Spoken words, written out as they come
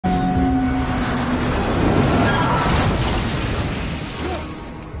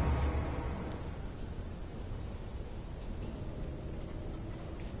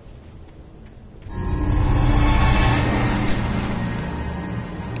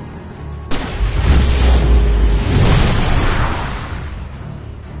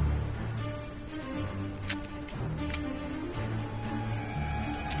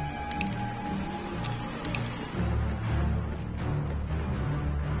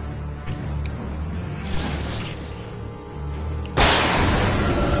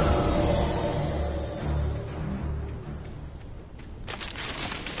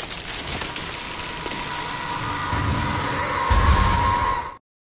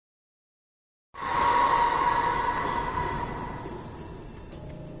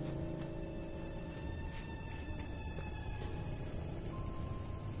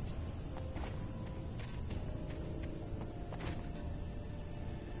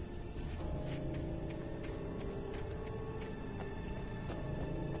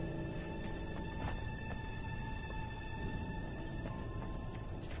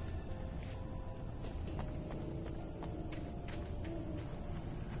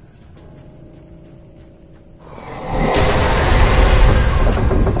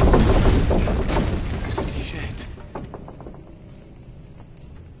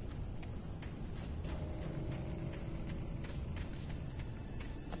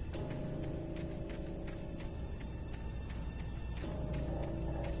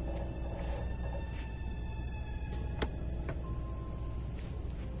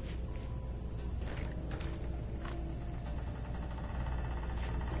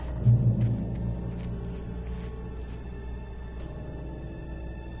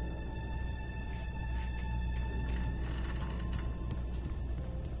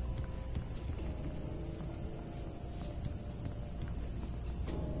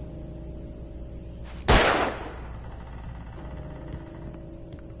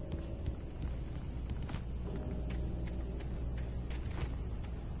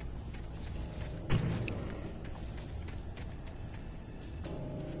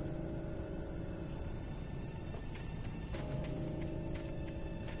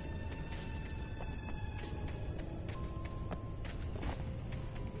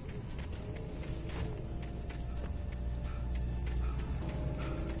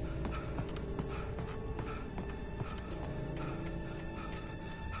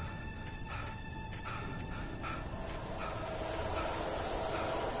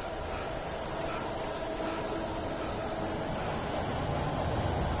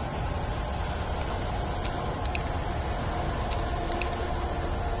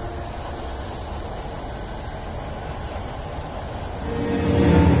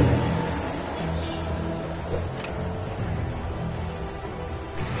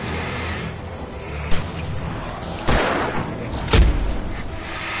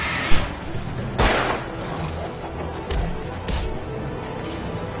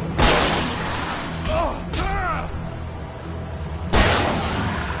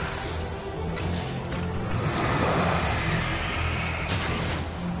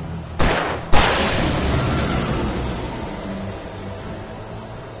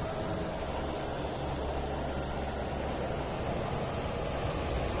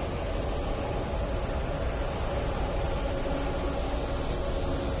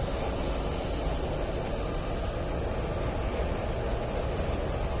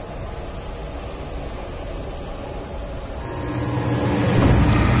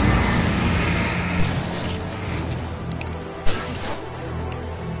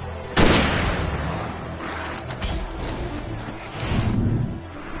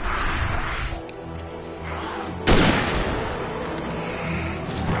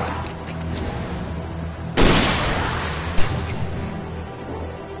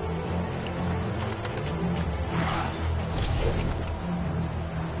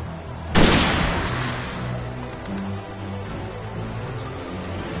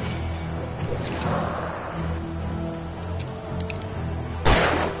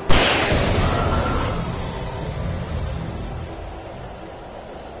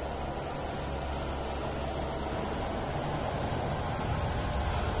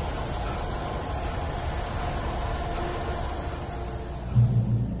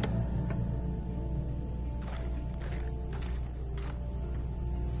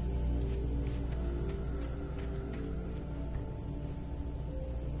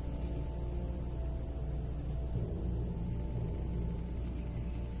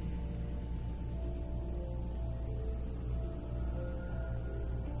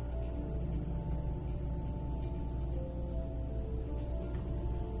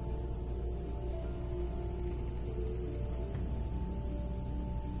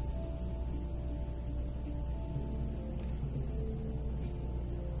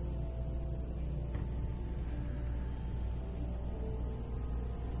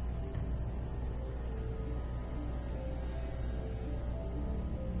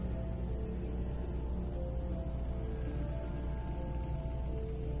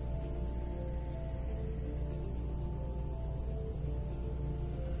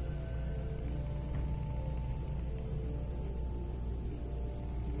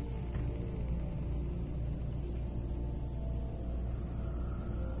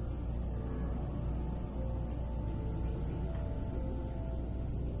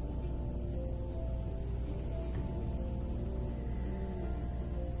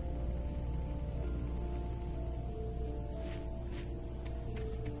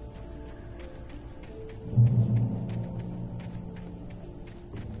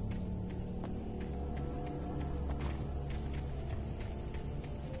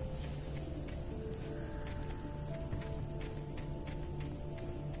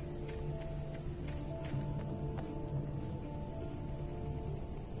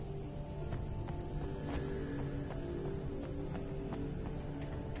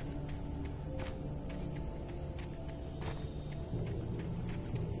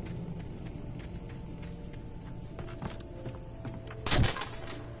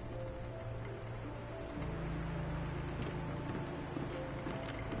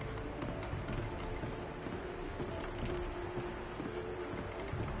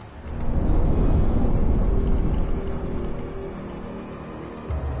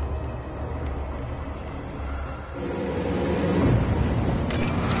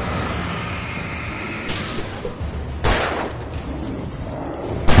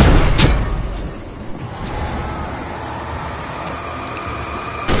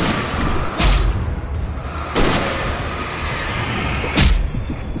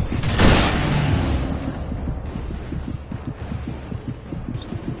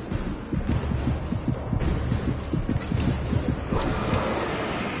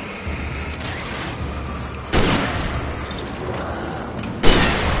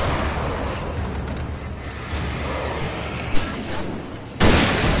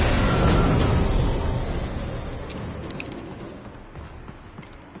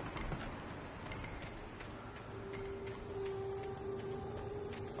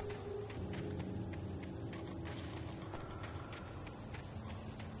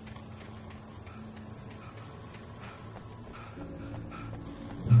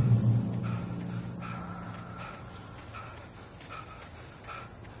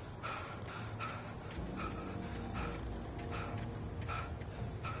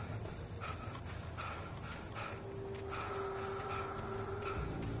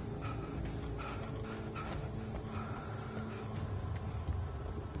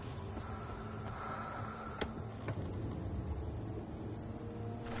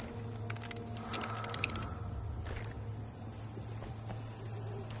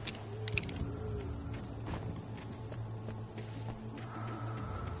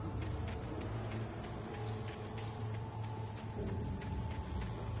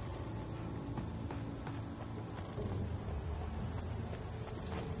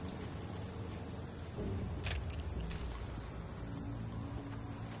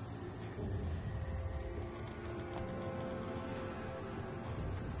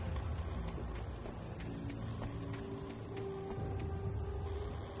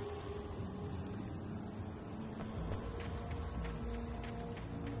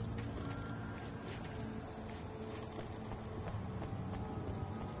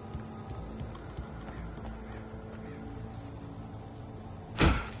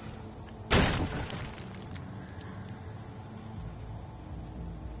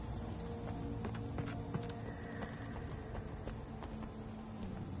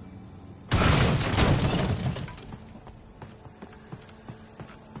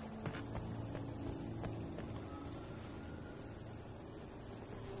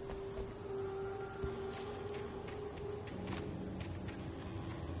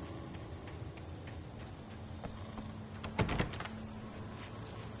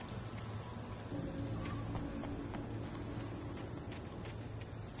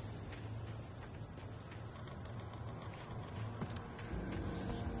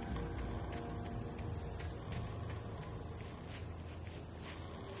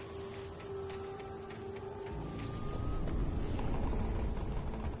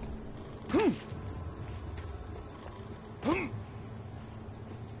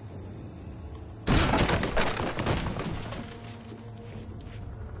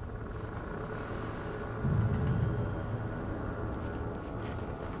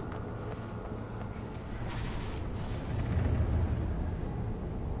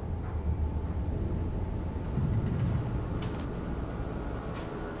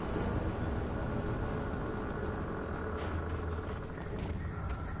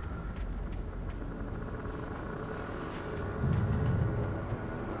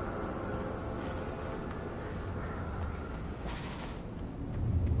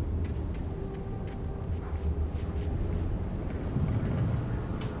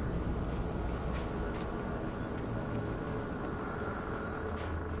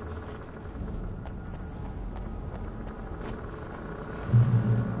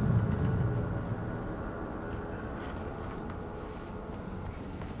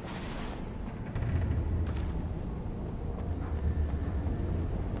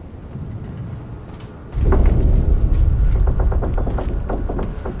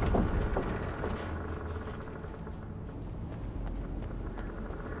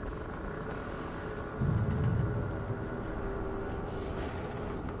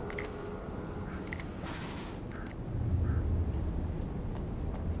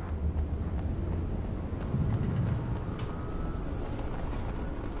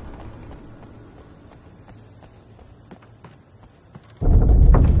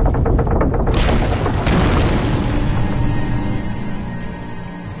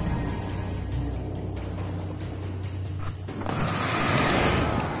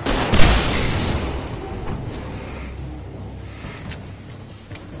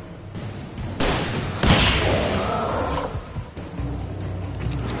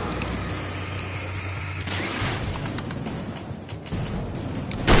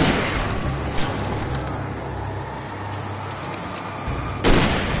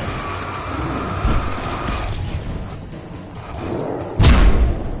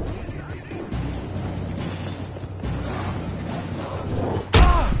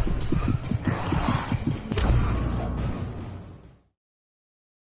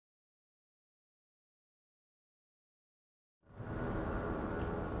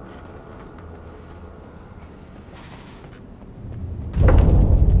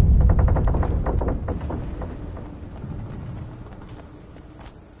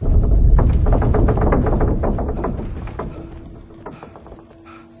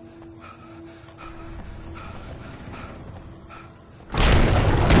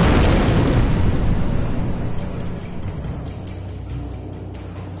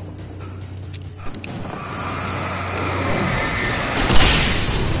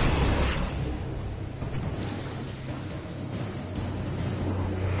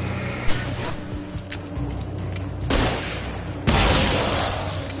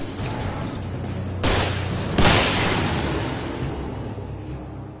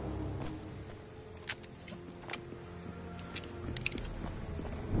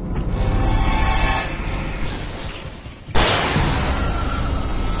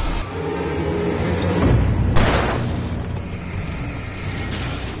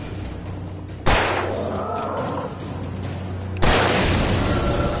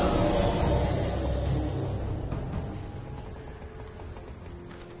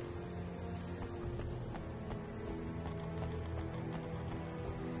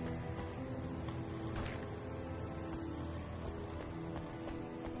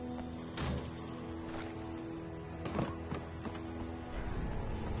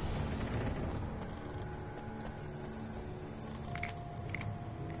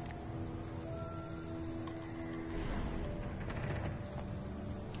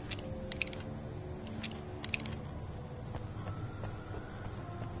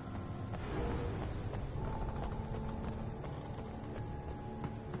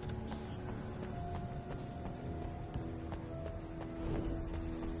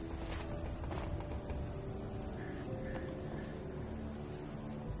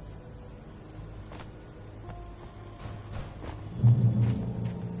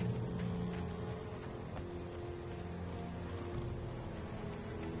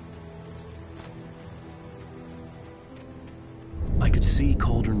see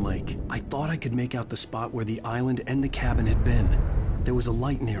Cauldron Lake. I thought I could make out the spot where the island and the cabin had been. There was a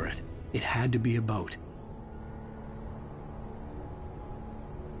light near it. It had to be a boat.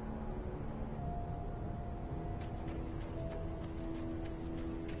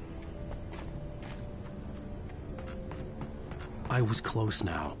 I was close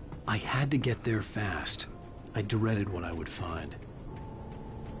now. I had to get there fast. I dreaded what I would find.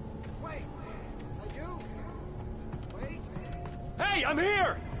 Wait! Are you? Wait! Hey, I'm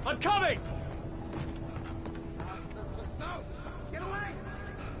here! I'm coming! No! Get away!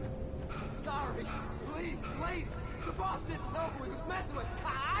 I'm sorry. Please, it's late. The boss didn't know who he was messing with.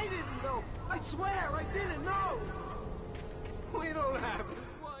 I didn't know. I swear, I didn't know. We don't have his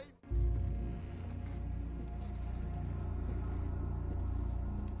wife.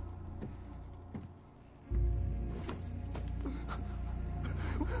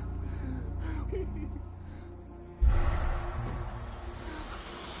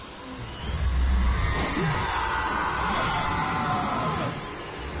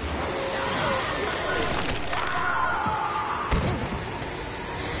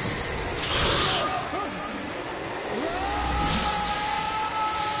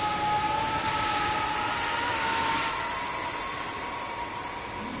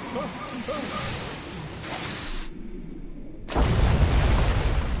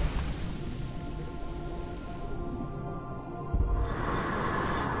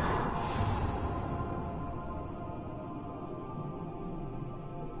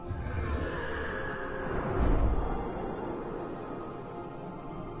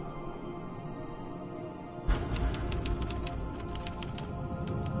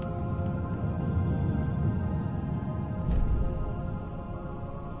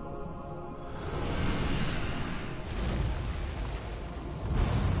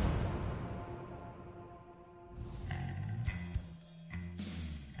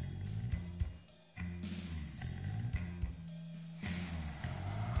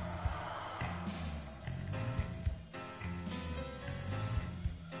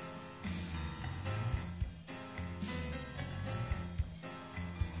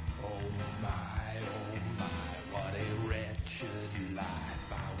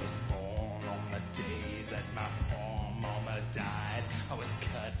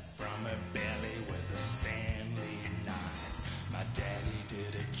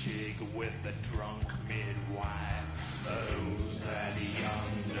 With the drunk midwife, who's that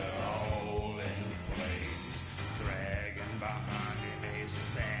yonder hole in flames, dragging behind him a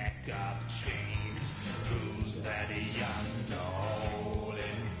sack of chains? Who's that yonder hole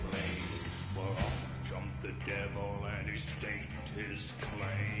in flames? Well, up jumped the devil and he staked his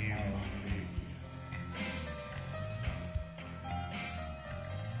claim.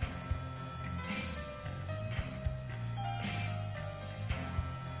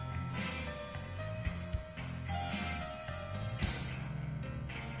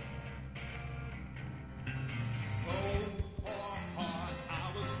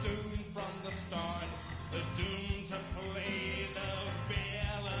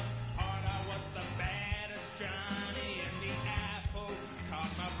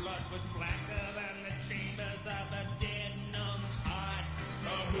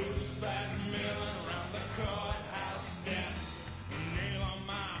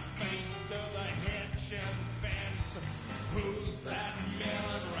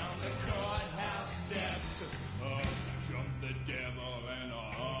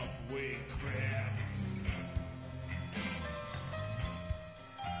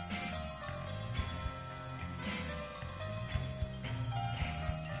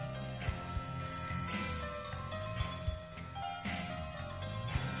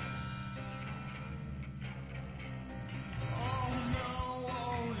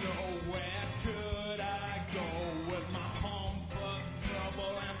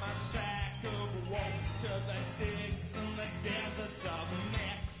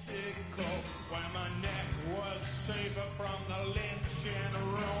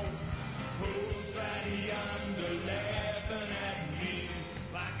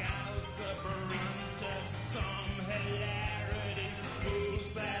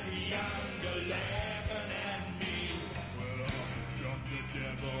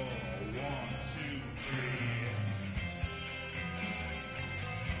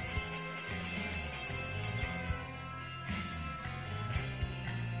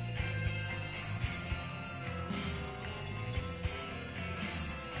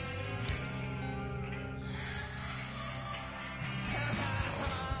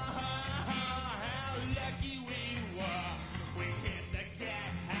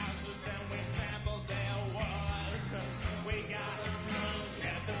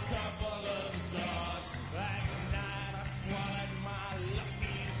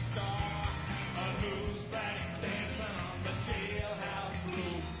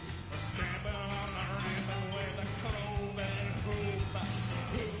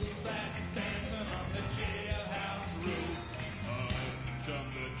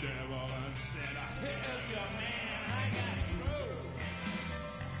 devil and said, here's your man, I got through.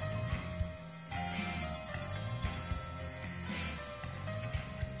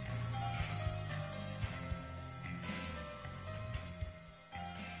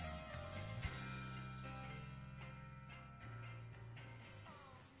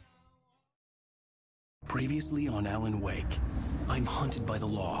 Previously on Alan Wake, I'm hunted by the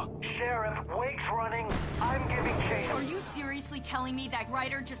law. Sheriff, Wake's running. I'm giving chase. Are you seriously telling me that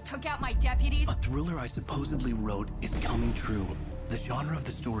writer just took out my deputies? A thriller I supposedly wrote is coming true. The genre of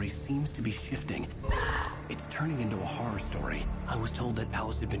the story seems to be shifting. It's turning into a horror story. I was told that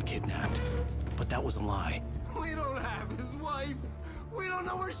Alice had been kidnapped, but that was a lie. We don't have his wife. We don't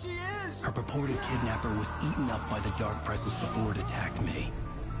know where she is. Her purported kidnapper was eaten up by the dark presence before it attacked me.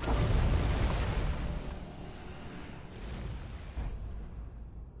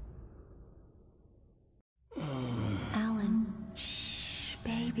 Alan, shh,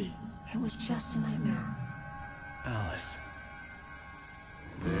 baby. It was just a nightmare. Alice.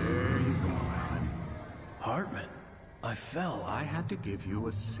 There you go, Alan. Hartman. I fell. I had to give you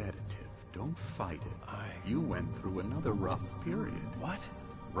a sedative. Don't fight it. You went through another rough period. What?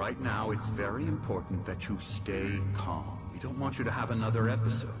 Right now, it's very important that you stay calm. We don't want you to have another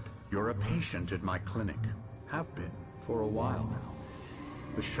episode. You're a patient at my clinic. Have been for a while now.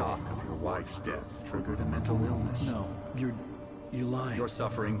 The shock of your wife's death triggered a mental illness. No, you lied. You're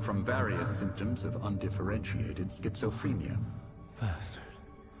suffering from various symptoms of undifferentiated schizophrenia. Bastard.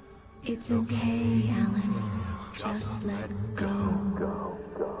 It's okay, Alan. Just let go.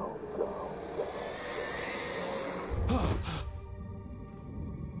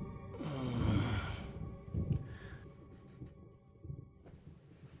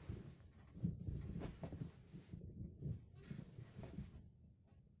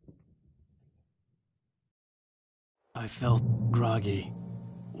 I felt groggy.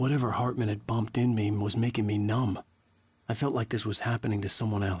 Whatever Hartman had bumped in me was making me numb. I felt like this was happening to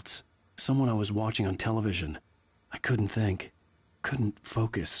someone else. Someone I was watching on television. I couldn't think. Couldn't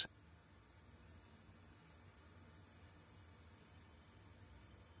focus.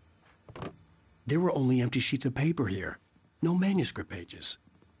 There were only empty sheets of paper here. No manuscript pages.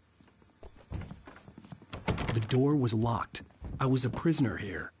 The door was locked. I was a prisoner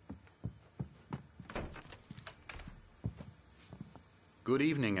here. Good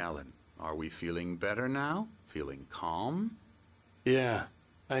evening, Alan. Are we feeling better now? Feeling calm? Yeah.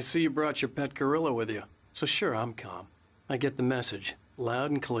 I see you brought your pet gorilla with you. So sure, I'm calm. I get the message.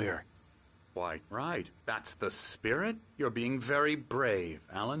 Loud and clear. Why, right. That's the spirit. You're being very brave,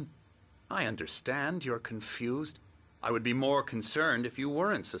 Alan. I understand you're confused. I would be more concerned if you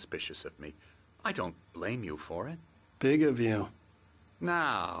weren't suspicious of me. I don't blame you for it. Big of you.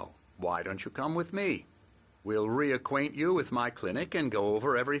 Now, why don't you come with me? We'll reacquaint you with my clinic and go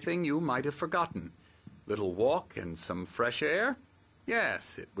over everything you might have forgotten. Little walk and some fresh air?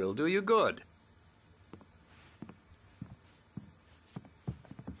 Yes, it will do you good.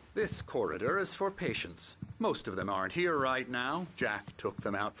 This corridor is for patients. Most of them aren't here right now. Jack took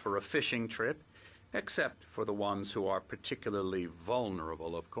them out for a fishing trip, except for the ones who are particularly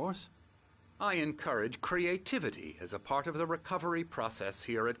vulnerable, of course. I encourage creativity as a part of the recovery process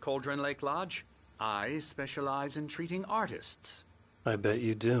here at Cauldron Lake Lodge. I specialize in treating artists. I bet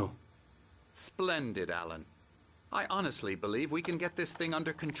you do. Splendid, Alan. I honestly believe we can get this thing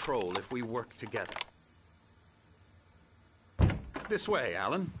under control if we work together. This way,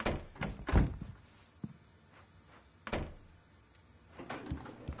 Alan.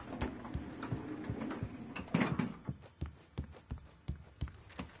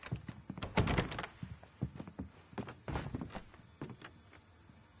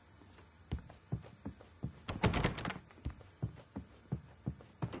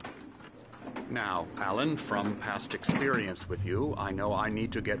 Now, Alan, from past experience with you, I know I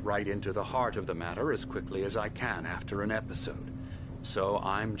need to get right into the heart of the matter as quickly as I can after an episode. So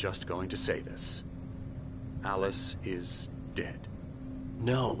I'm just going to say this. Alice is dead.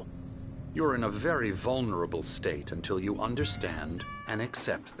 No. You're in a very vulnerable state until you understand and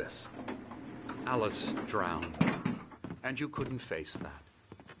accept this. Alice drowned, and you couldn't face that.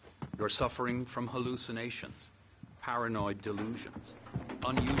 You're suffering from hallucinations, paranoid delusions,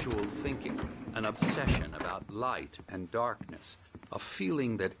 unusual thinking, an obsession about light and darkness, a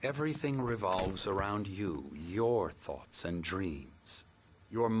feeling that everything revolves around you, your thoughts and dreams.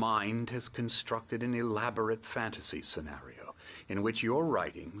 Your mind has constructed an elaborate fantasy scenario in which your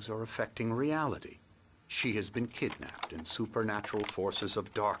writings are affecting reality. She has been kidnapped and supernatural forces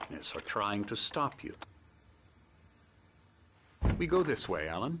of darkness are trying to stop you. We go this way,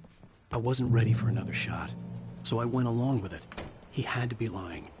 Alan. I wasn't ready for another shot, so I went along with it. He had to be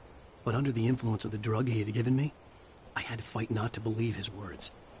lying. But under the influence of the drug he had given me, I had to fight not to believe his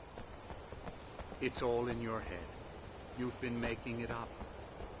words. It's all in your head. You've been making it up.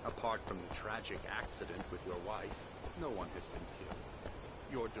 Apart from the tragic accident with your wife, no one has been killed.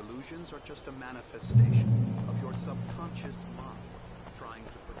 Your delusions are just a manifestation of your subconscious mind trying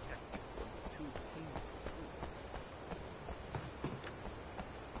to protect you from the too painful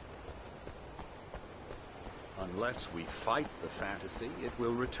truth. Unless we fight the fantasy, it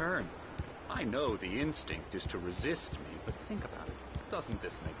will return. I know the instinct is to resist me, but think about it. Doesn't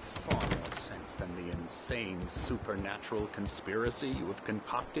this make far more sense than the insane supernatural conspiracy you have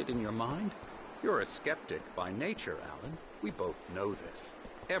concocted in your mind? You're a skeptic by nature, Alan. We both know this.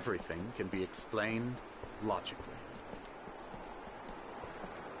 Everything can be explained logically.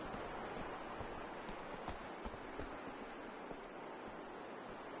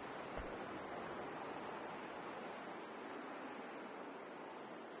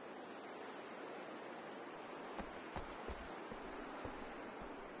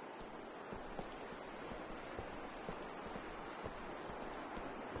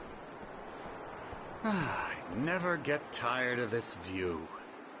 I never get tired of this view.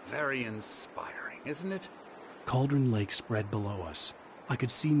 Very inspiring, isn't it? Cauldron Lake spread below us. I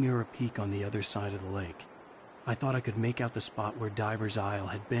could see Mirror Peak on the other side of the lake. I thought I could make out the spot where Diver's Isle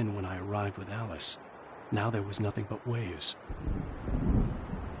had been when I arrived with Alice. Now there was nothing but waves.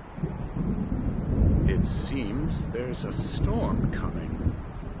 It seems there's a storm coming.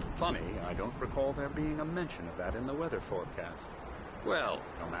 Funny, I don't recall there being a mention of that in the weather forecast. Well,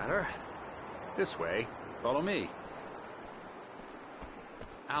 no matter. This way. Follow me.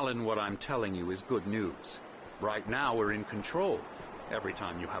 Alan, what I'm telling you is good news. Right now, we're in control. Every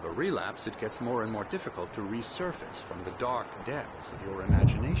time you have a relapse, it gets more and more difficult to resurface from the dark depths of your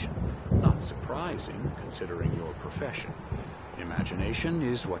imagination. Not surprising, considering your profession. Imagination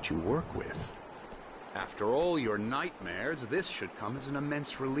is what you work with. After all your nightmares, this should come as an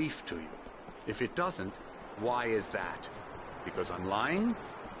immense relief to you. If it doesn't, why is that? Because I'm lying?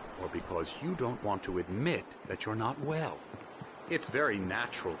 Or because you don't want to admit that you're not well? It's very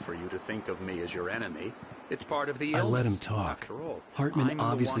natural for you to think of me as your enemy. It's part of the illness. I let him talk. After all, Hartman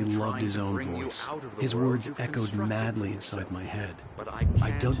obviously loved his own voice. His words echoed madly inside my head. But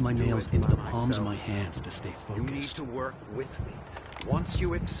I dug my nails into the palms of my hands to stay You need focused. to work with me. Once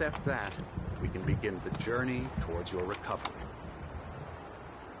you accept that, we can begin the journey towards your recovery.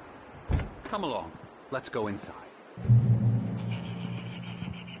 Come along. Let's go inside.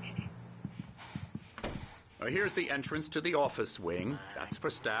 Here's the entrance to the office wing. That's for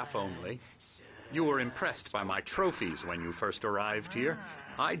staff only. You were impressed by my trophies when you first arrived here.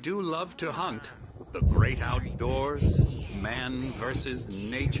 I do love to hunt. The great outdoors, man versus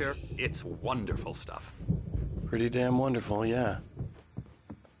nature. It's wonderful stuff. Pretty damn wonderful, yeah.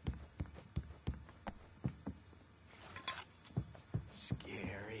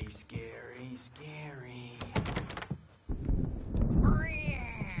 Scary, scary, scary.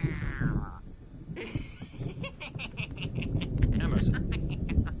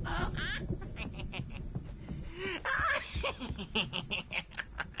 Emerson.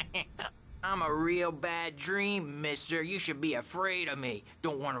 I'm a real bad dream, mister. You should be afraid of me.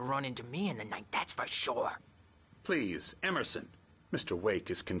 Don't want to run into me in the night, that's for sure. Please, Emerson. Mr. Wake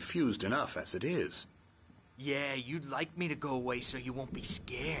is confused enough as it is. Yeah, you'd like me to go away so you won't be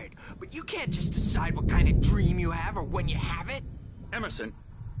scared. But you can't just decide what kind of dream you have or when you have it. Emerson.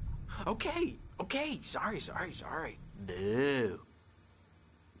 Okay. Sorry. Boo.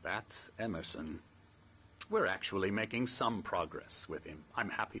 That's Emerson. We're actually making some progress with him, I'm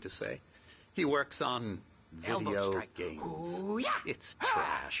happy to say. He works on Elbow video strike. games. Ooh, yeah. It's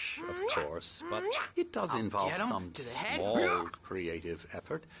trash, of course, but it does I'll involve get him some to the head. small creative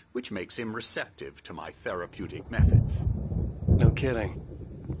effort, which makes him receptive to my therapeutic methods. No kidding.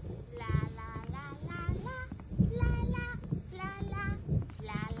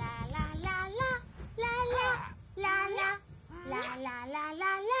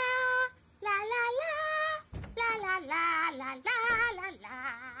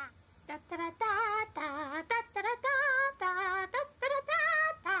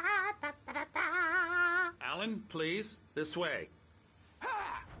 Alan, please, this way.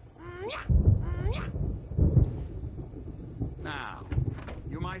 Now,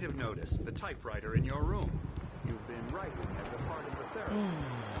 you might have noticed the typewriter in your room. You've been writing as a part of the therapy.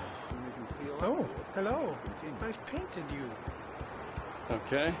 Oh, hello. I've painted you.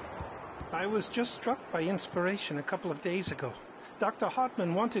 Okay. I was just struck by inspiration a couple of days ago. Dr.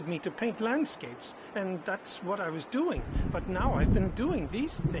 Hartman wanted me to paint landscapes, and that's what I was doing. But now I've been doing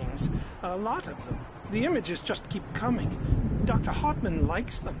these things, a lot of them. The images just keep coming. Dr. Hartman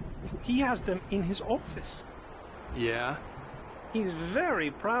likes them. He has them in his office. Yeah? He's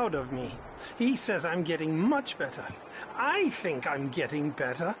very proud of me. He says I'm getting much better. I think I'm getting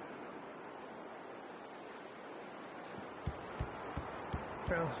better.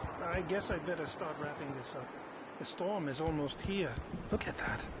 Well, I guess I'd better start wrapping this up. The storm is almost here. Look at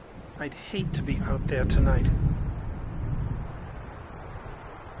that. I'd hate to be out there tonight.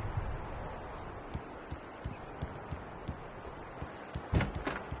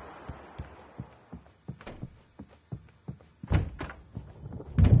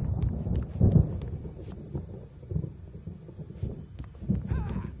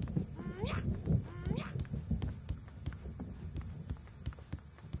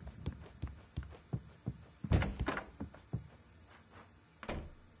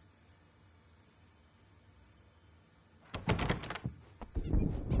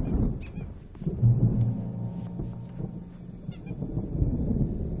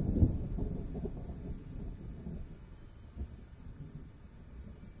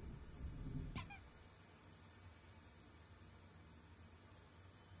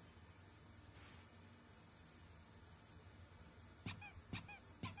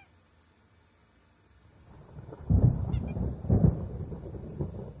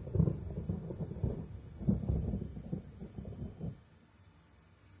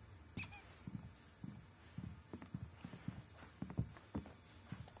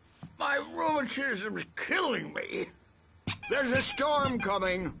 My rheumatism's killing me. There's a storm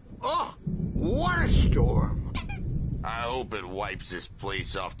coming. Oh, what a storm. I hope it wipes this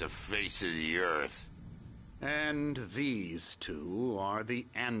place off the face of the earth. And these two are the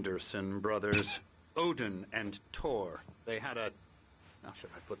Anderson brothers, Odin and Tor. They had how should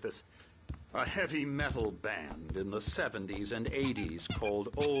I put this? A heavy metal band in the 70s and 80s called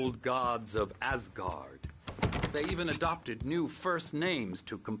Old Gods of Asgard. They even adopted new first names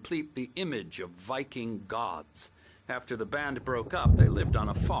to complete the image of Viking gods. After the band broke up, they lived on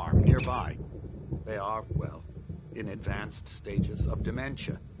a farm nearby. They are, well, in advanced stages of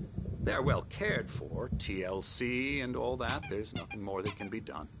dementia. They're well cared for, TLC and all that. There's nothing more that can be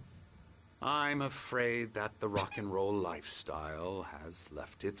done. I'm afraid that the rock and roll lifestyle has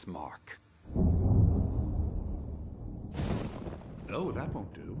left its mark. Oh, that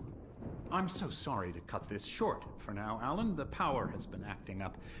won't do. I'm so sorry to cut this short for now, Alan. The power has been acting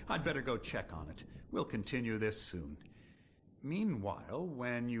up. I'd better go check on it. We'll continue this soon. Meanwhile,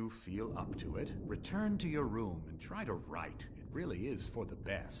 when you feel up to it, return to your room and try to write. It really is for the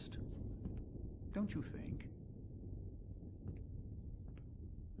best. Don't you think?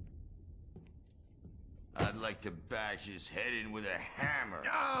 I'd like to bash his head in with a hammer.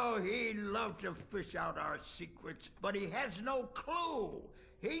 Oh, he'd love to fish out our secrets, but he has no clue.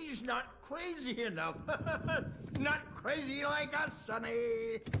 He's not crazy enough. Not crazy like us,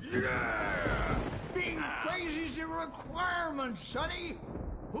 Sonny. Yeah! Being crazy's a requirement, Sonny.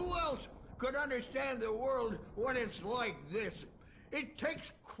 Who else could understand the world when it's like this? It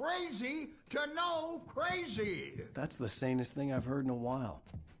takes crazy to know crazy. That's the sanest thing I've heard in a while.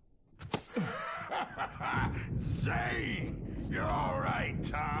 Zane! You're all right,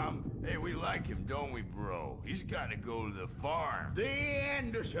 Tom. Hey, we like him, don't we, bro? He's got to go to the farm. The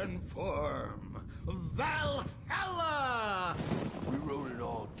Anderson farm. Valhalla! We wrote it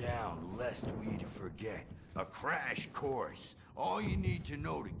all down, lest we forget. A crash course. All you need to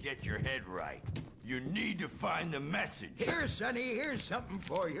know to get your head right. You need to find the message. Here, Sonny, here's something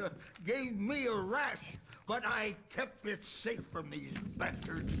for you. Gave me a rash, but I kept it safe from these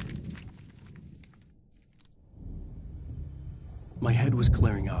bastards. My head was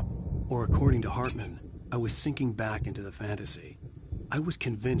clearing up, or according to Hartman, I was sinking back into the fantasy. I was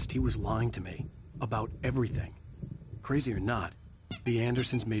convinced he was lying to me about everything. Crazy or not, the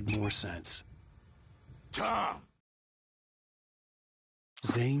Andersons made more sense. Tom!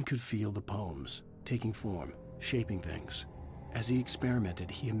 Zane could feel the poems, taking form, shaping things. As he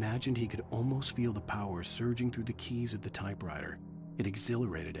experimented, he imagined he could almost feel the power surging through the keys of the typewriter. It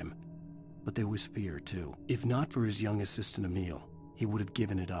exhilarated him. But there was fear, too. If not for his young assistant Emil, he would have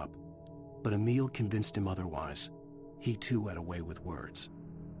given it up. But Emil convinced him otherwise. He too had a way with words.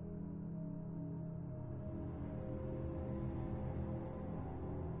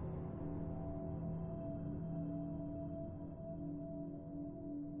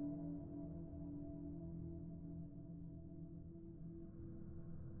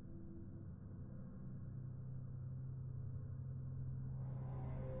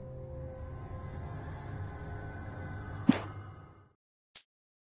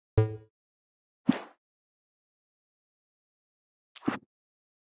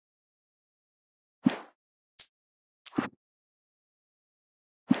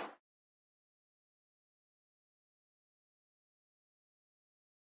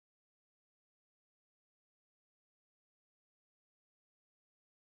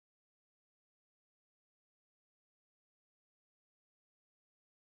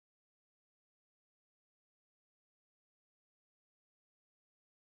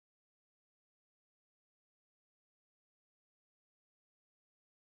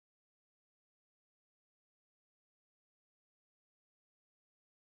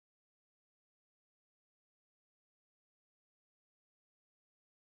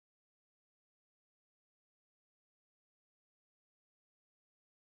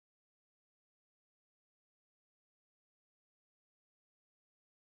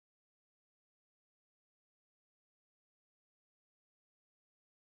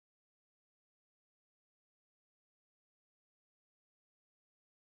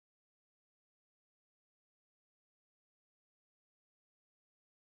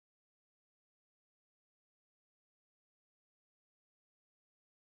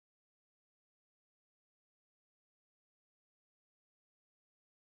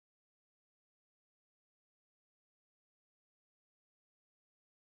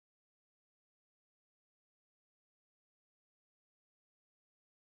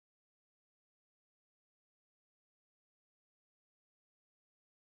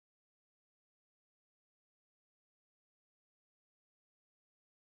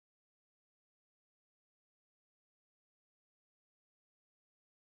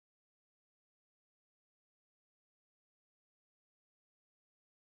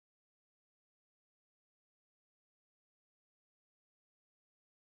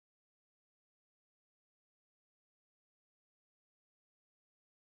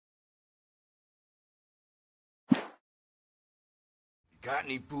 Got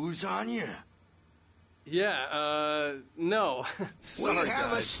any booze on you? Yeah, no. Sorry, we have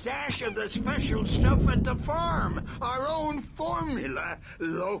guys. a stash of the special stuff at the farm. Our own formula.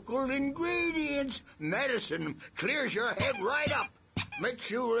 Local ingredients. Medicine clears your head right up. Makes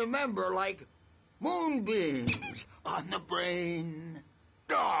you remember like moonbeams on the brain.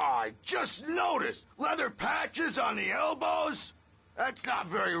 Oh, I just noticed. Leather patches on the elbows? That's not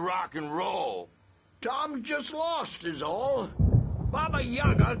very rock and roll. Tom just lost is all. Baba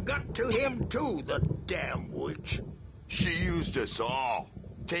Yaga got to him too, the damn witch. She used us all.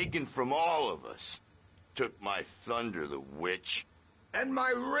 Taken from all of us. Took my thunder, the witch. And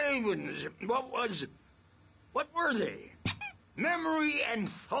my ravens. What were they? Memory and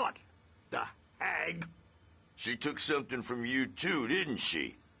thought. The hag. She took something from you too, didn't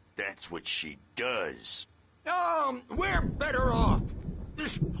she? That's what she does. We're better off.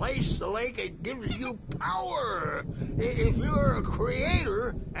 This place, the lake, it gives you power. If you're a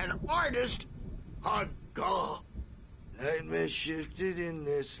creator, an artist, a god. Nightmare shifted in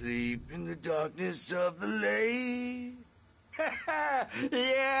their sleep in the darkness of the lake.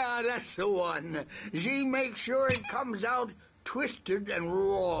 Yeah, that's the one. She makes sure it comes out twisted and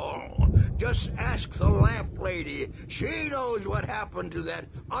wrong. Just ask the lamp lady. She knows what happened to that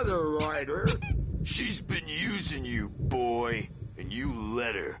other rider. She's been using you, boy. And you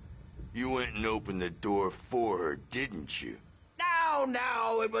let her. You went and opened the door for her, didn't you?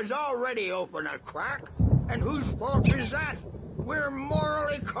 Now, it was already open a crack. And whose fault is that? We're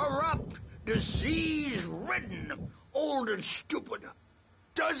morally corrupt, disease-ridden, old and stupid.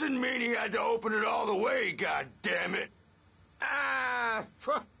 Doesn't mean he had to open it all the way, goddammit.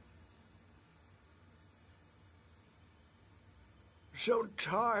 So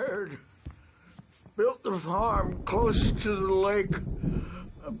tired. Built the farm close to the lake,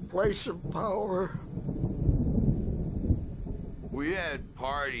 a place of power. We had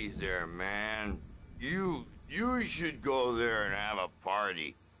parties there, man. You should go there and have a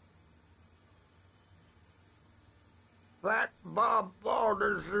party. That Bob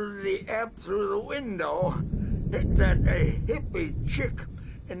Balder threw the amp through the window, hit that hippie chick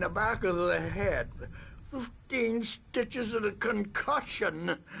in the back of the head. 15 stitches and a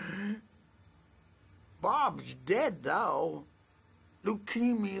concussion. Bob's dead now.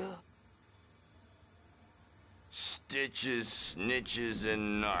 Leukemia. Stitches, snitches,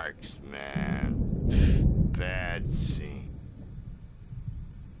 and narcs, man. Bad scene.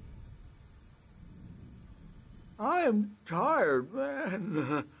 I am tired,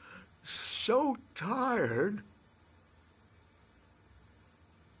 man. So tired.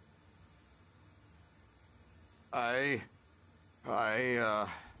 I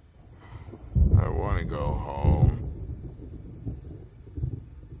want to go home.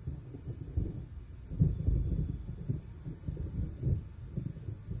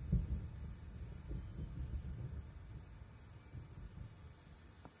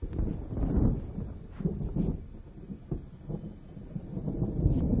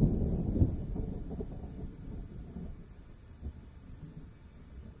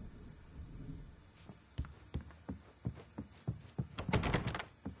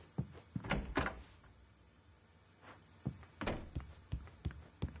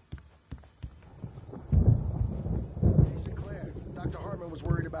 Was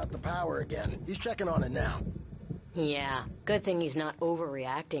worried about the power again. He's checking on it now. Yeah, good thing he's not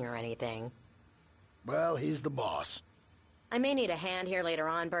overreacting or anything. Well, he's the boss. I may need a hand here later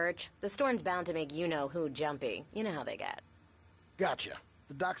on, Birch. The storm's bound to make you-know-who jumpy. You know how they get. Gotcha.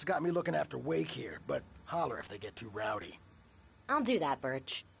 The doc's got me looking after Wake here, but holler if they get too rowdy. I'll do that,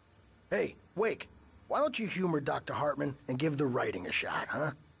 Birch. Hey, Wake, why don't you humor Dr. Hartman and give the writing a shot,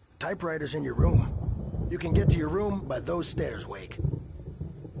 huh? The typewriter's in your room. You can get to your room by those stairs, Wake.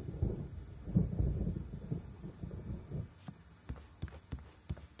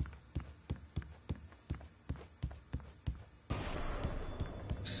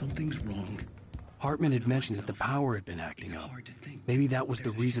 Something's wrong. Hartman had mentioned that the power had been acting up. Maybe that was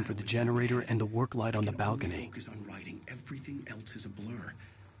the reason for the generator and the work light on the balcony. Focus on writing. Everything else is a blur.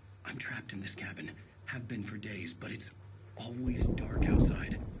 I'm trapped in this cabin. Have been for days, but it's always dark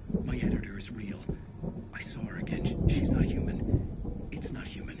outside. My editor is real. I saw her again. She's not human. It's not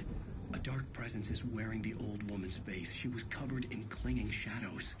human. A dark presence is wearing the old woman's face. She was covered in clinging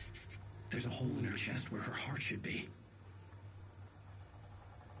shadows. There's a hole in her chest where her heart should be.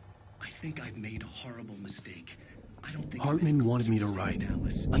 I think I've made a horrible mistake. I don't think Hartman wanted me to write.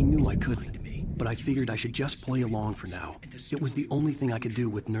 I knew I couldn't, but I figured I should just play along for now. It was the only thing I could do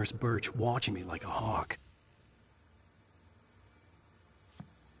with Nurse Birch watching me like a hawk.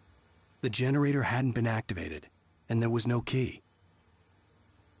 The generator hadn't been activated, and there was no key.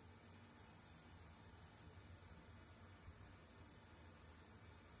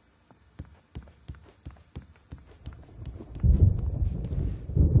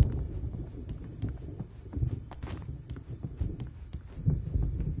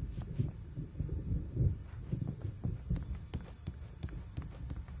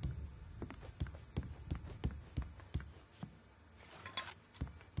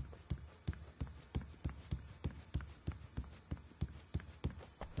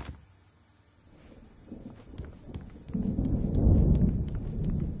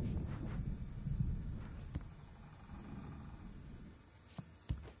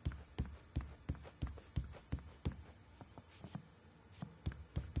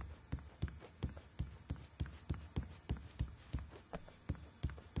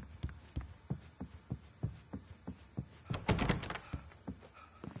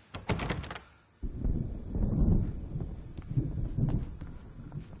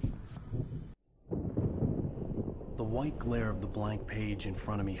 white glare of the blank page in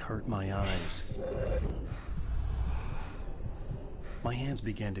front of me hurt my eyes. My hands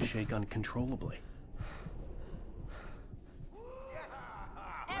began to shake uncontrollably.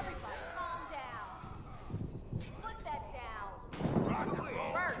 Everybody, calm down. Put that down.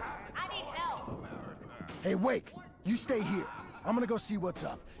 Bert, I need help. Hey, Wake, you stay here. I'm gonna go see what's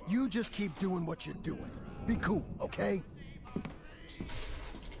up. You just keep doing what you're doing. Be cool, okay?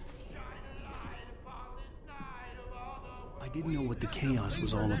 I didn't know what the chaos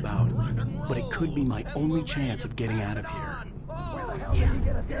was all about, but it could be my only chance of getting out of here. I don't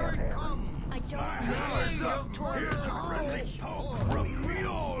Here's a friendly poke from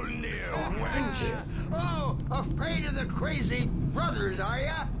Mjolnir, wench. Oh, afraid of the crazy brothers, are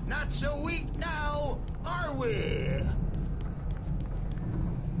ya? Not so weak now, are we?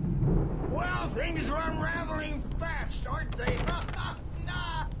 Well, things are unraveling fast, aren't they?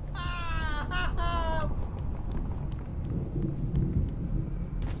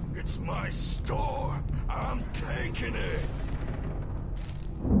 It's my store. I'm taking it.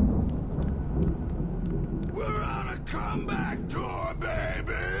 We're on a comeback tour,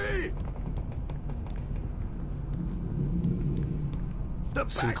 baby! The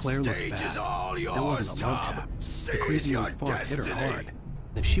Sinclair looked backstage bad. is all yours, That wasn't a love Tom. tap. The Seize crazy your old fart hit her destiny. hard.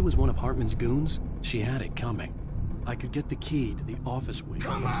 If she was one of Hartman's goons, she had it coming. I could get the key to the office wing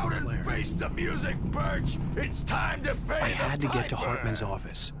Come from out Sinclair. and face the music, Birch! It's time to pay I the had to get to piper. Hartman's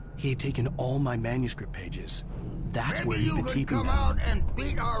office. He had taken all my manuscript pages. That's where Maybe he'd you been could keeping come them. out and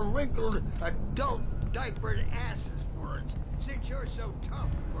beat our wrinkled, adult, diapered asses for us, since you're so tough,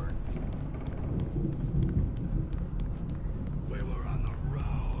 Bert. We were on the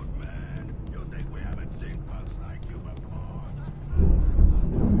road, man. You think we haven't seen punks like you before?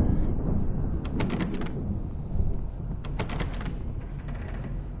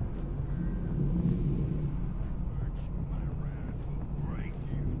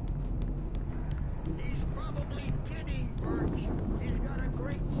 He's probably kidding, Birch. He's got a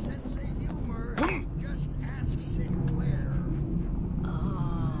great sense of humor. Just ask Sinclair.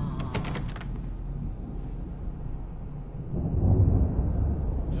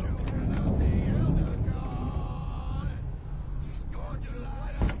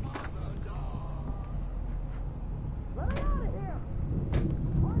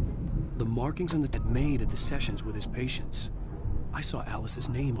 The markings on the had made at the sessions with his patients. I saw Alice's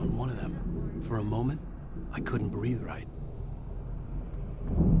name on one of them. For a moment, I couldn't breathe right.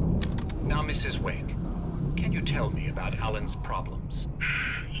 Now, Mrs. Wake, can you tell me about Alan's problems?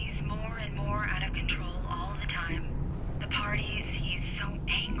 He's more and more out of control all the time. The parties, he's so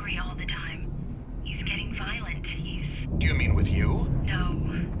angry all the time. He's getting violent. Do you mean with you? No,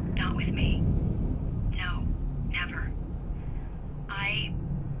 not with me. No, never.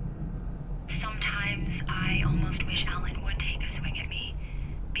 Sometimes I almost wish Alan would take a swing at me,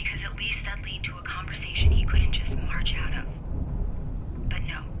 because at least that'd lead to a conversation he couldn't just march out of. But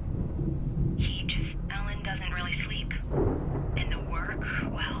no. Alan doesn't really sleep. And the work,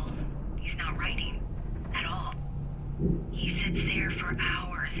 well, he's not writing at all. He sits there for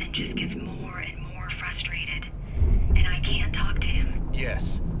hours and just gets more and more frustrated. And I can't talk to him.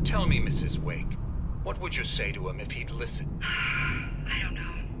 Yes. Tell me, Mrs. Wake. What would you say to him if he'd listen? I don't know.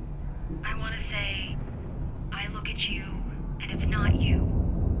 I want to say, I look at you, and it's not you.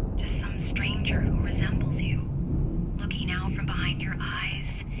 Just some stranger who resembles you. Looking out from behind your eyes.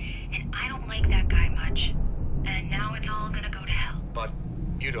 And I don't like that guy much. And now it's all gonna go to hell. But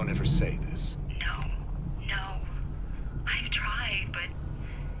you don't ever say this. No. I've tried, but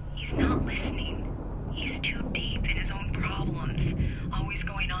he's not listening. He's too deep in his own problems, always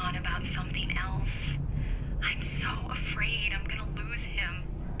going on about something else. I'm so afraid I'm gonna lose him,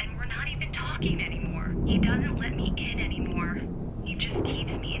 and we're not even talking anymore. He doesn't let me in anymore. He just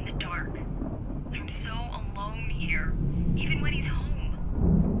keeps me in the dark. I'm so alone here, even when he's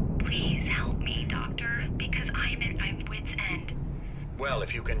home. Please help me, Doctor, because I'm at my wit's end. Well,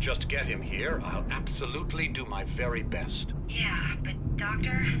 if you can just get him here, I'll absolutely do my very best. Yeah, but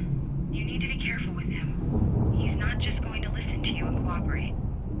Doctor, you need to be careful with him. He's not just going to listen to you and cooperate.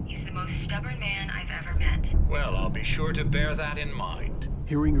 He's the most stubborn man I've ever met. Well, I'll be sure to bear that in mind.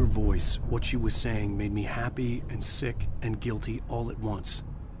 Hearing her voice, what she was saying made me happy and sick and guilty all at once.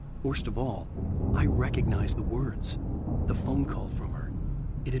 Worst of all, I recognized the words. The phone call from her.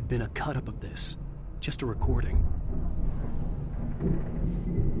 It had been a cut-up of this. Just a recording.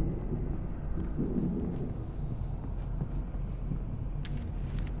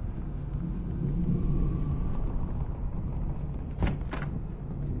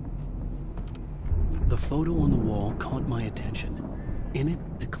 The photo on the wall caught my attention. In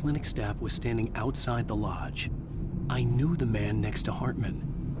it, the clinic staff was standing outside the lodge. I knew the man next to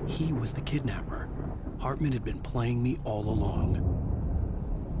Hartman. He was the kidnapper. Hartman had been playing me all along.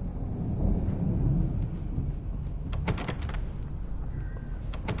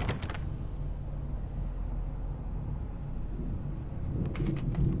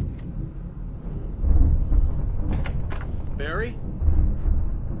 Barry?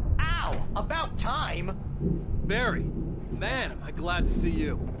 Ow! About time! Barry, man, am I glad to see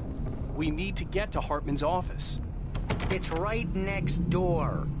you. We need to get to Hartman's office. It's right next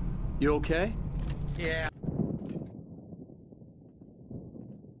door. You okay? Yeah.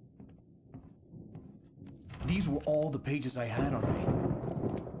 These were all the pages I had on me.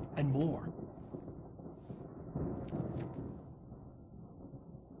 And more.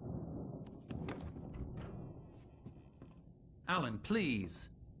 Alan, please.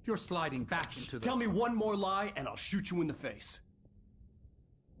 You're sliding back into the... Tell me one more lie and I'll shoot you in the face.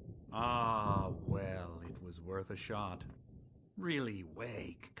 Ah, well, it was worth a shot. Really,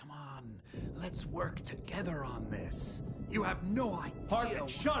 Wake, come on. Let's work together on this. You have no idea... Hartman,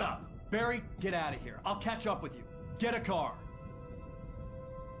 shut up! Barry, get out of here. I'll catch up with you. Get a car.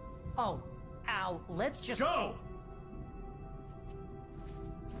 Oh, Al, let's just... Go!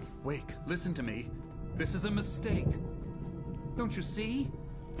 Wake, listen to me. This is a mistake. Don't you see?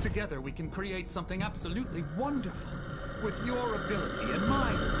 Together we can create something absolutely wonderful. With your ability and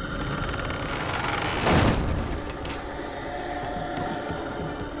mine.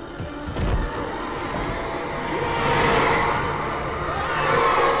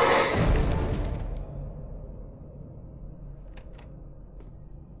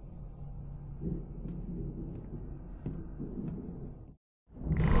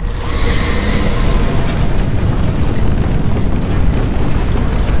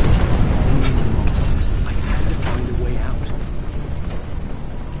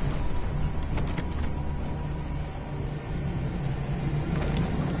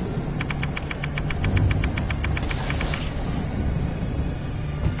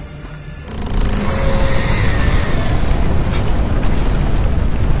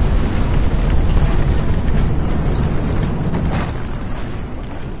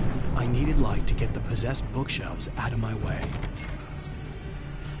 Bookshelves out of my way.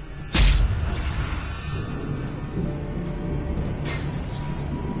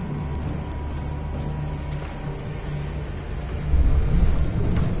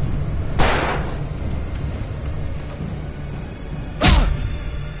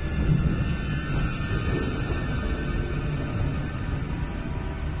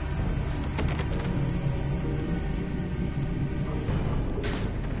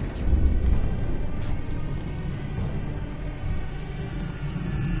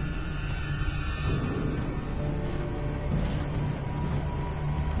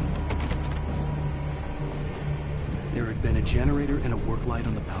 There had been a generator and a work light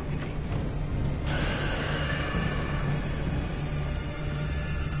on the balcony.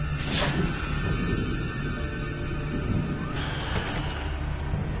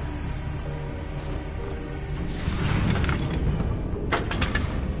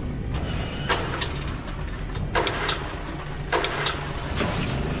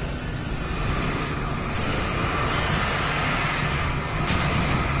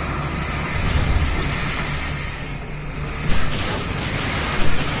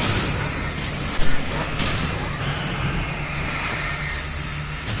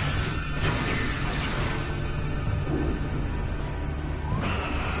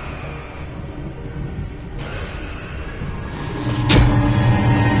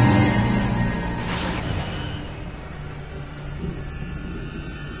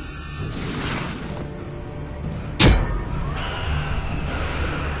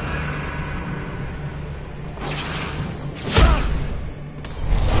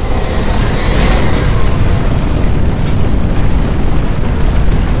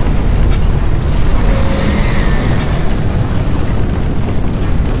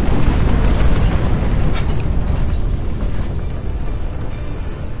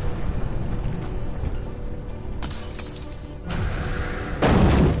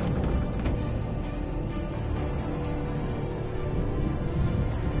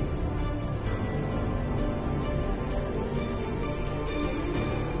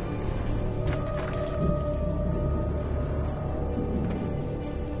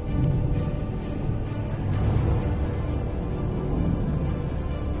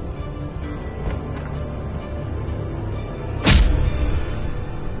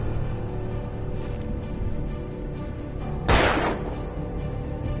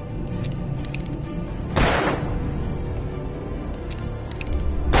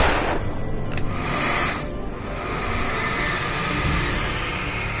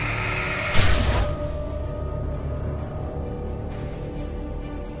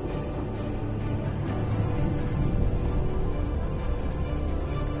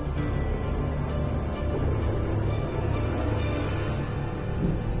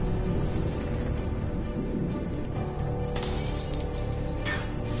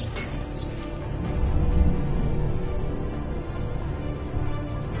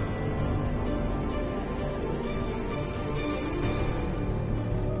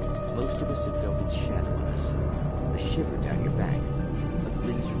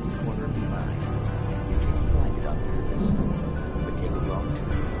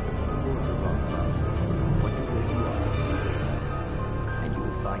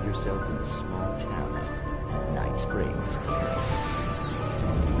 find yourself in the small town of Night Springs.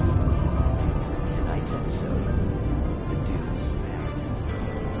 Tonight's episode, The Deuce Marathon.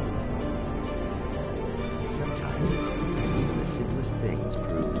 Sometimes, even the simplest things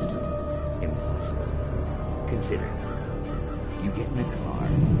prove impossible. Consider, you get in a car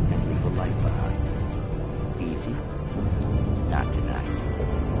and leave a life behind. Easy? Not tonight.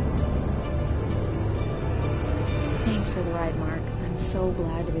 Thanks for the ride, Mark. I'm so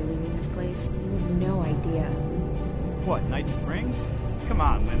glad to be leaving this place. You have no idea. What, Night Springs? Come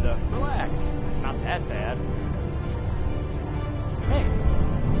on, Linda. Relax. It's not that bad. Hey,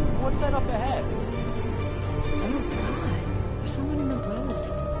 what's that up ahead? Oh, God. There's someone in the road.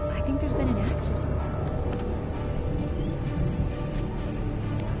 I think there's been an accident.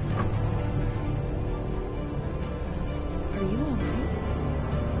 Are you alright?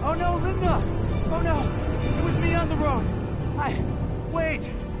 Oh no, Linda! Oh no! It was me on the road!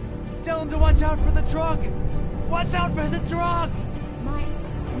 Wait! Tell him to watch out for the truck! Watch out for the truck!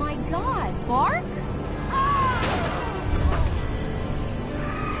 My God, Mark?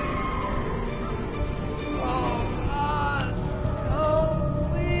 Oh,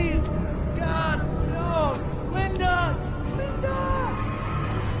 please! God, no! Linda! Linda!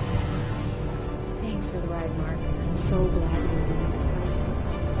 Thanks for the ride, Mark. I'm so glad to be leaving this place.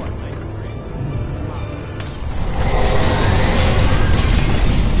 What nice springs.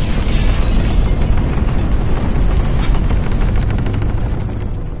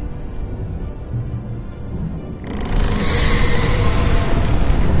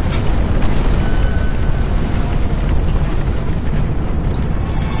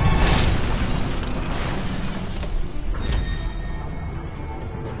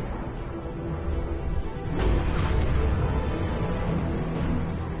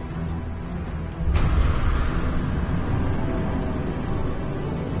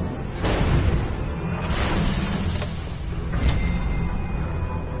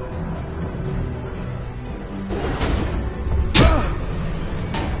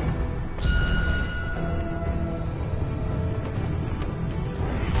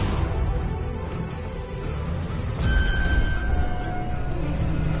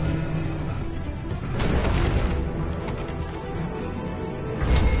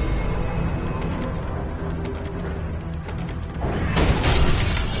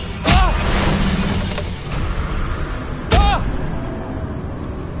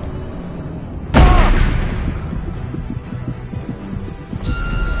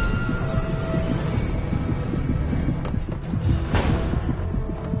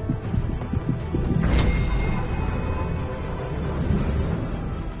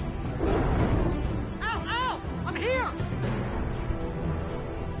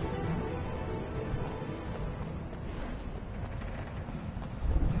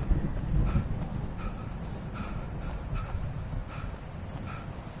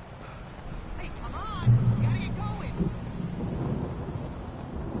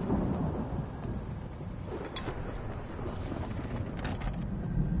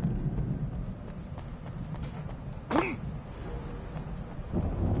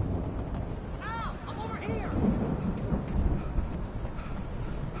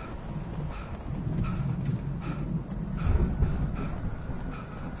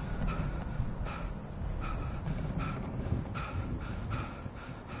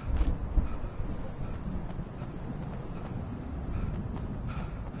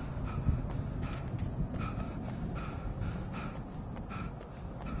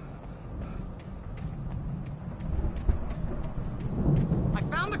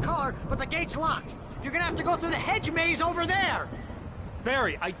 But the gate's locked. You're gonna have to go through the hedge maze over there.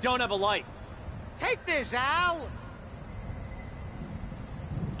 Barry, I don't have a light. Take this, Al.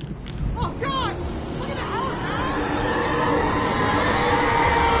 Oh, God! Look at the house, Al!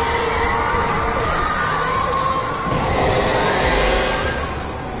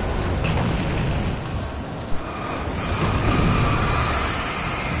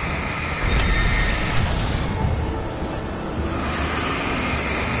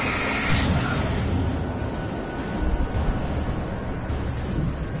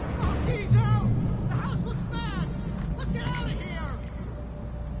 The house looks bad!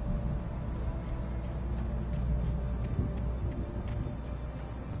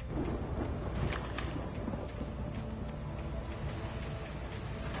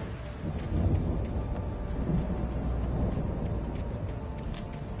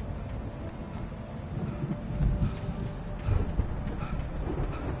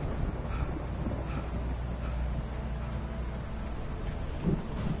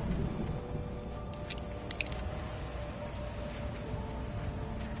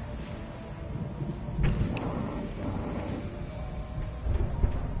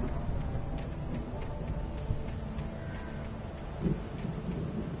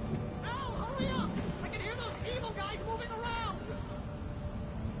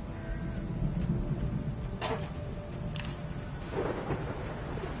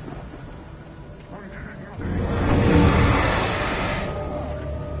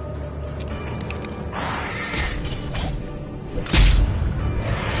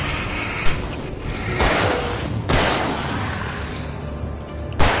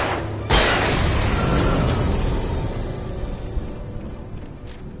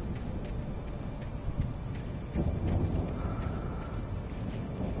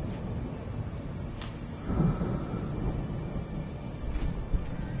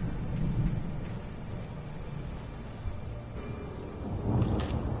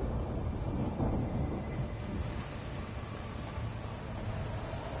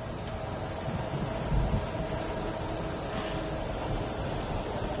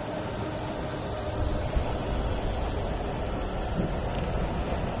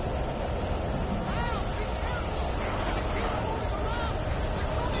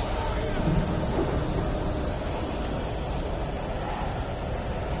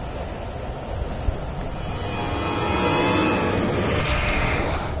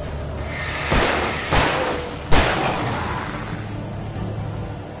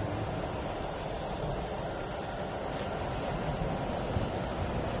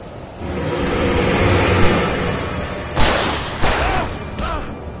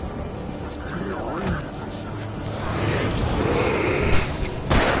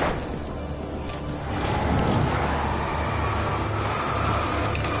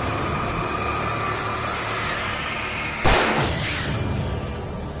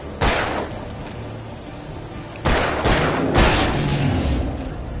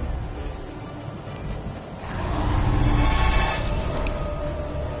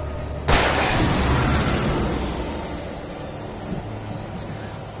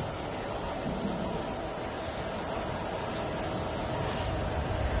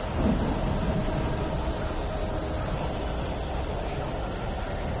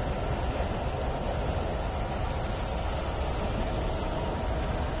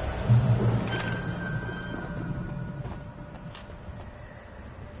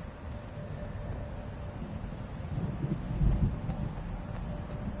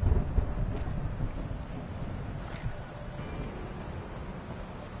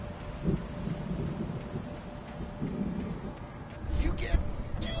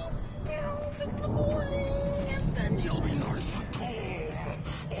 in the morning, and then you'll be nice and calm all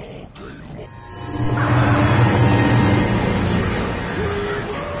day long.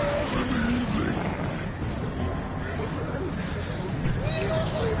 You'll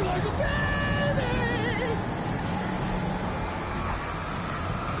sleep like a baby!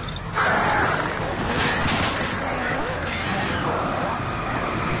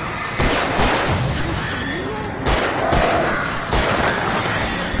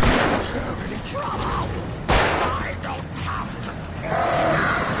 Have any trouble? I don't have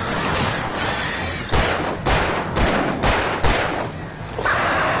to.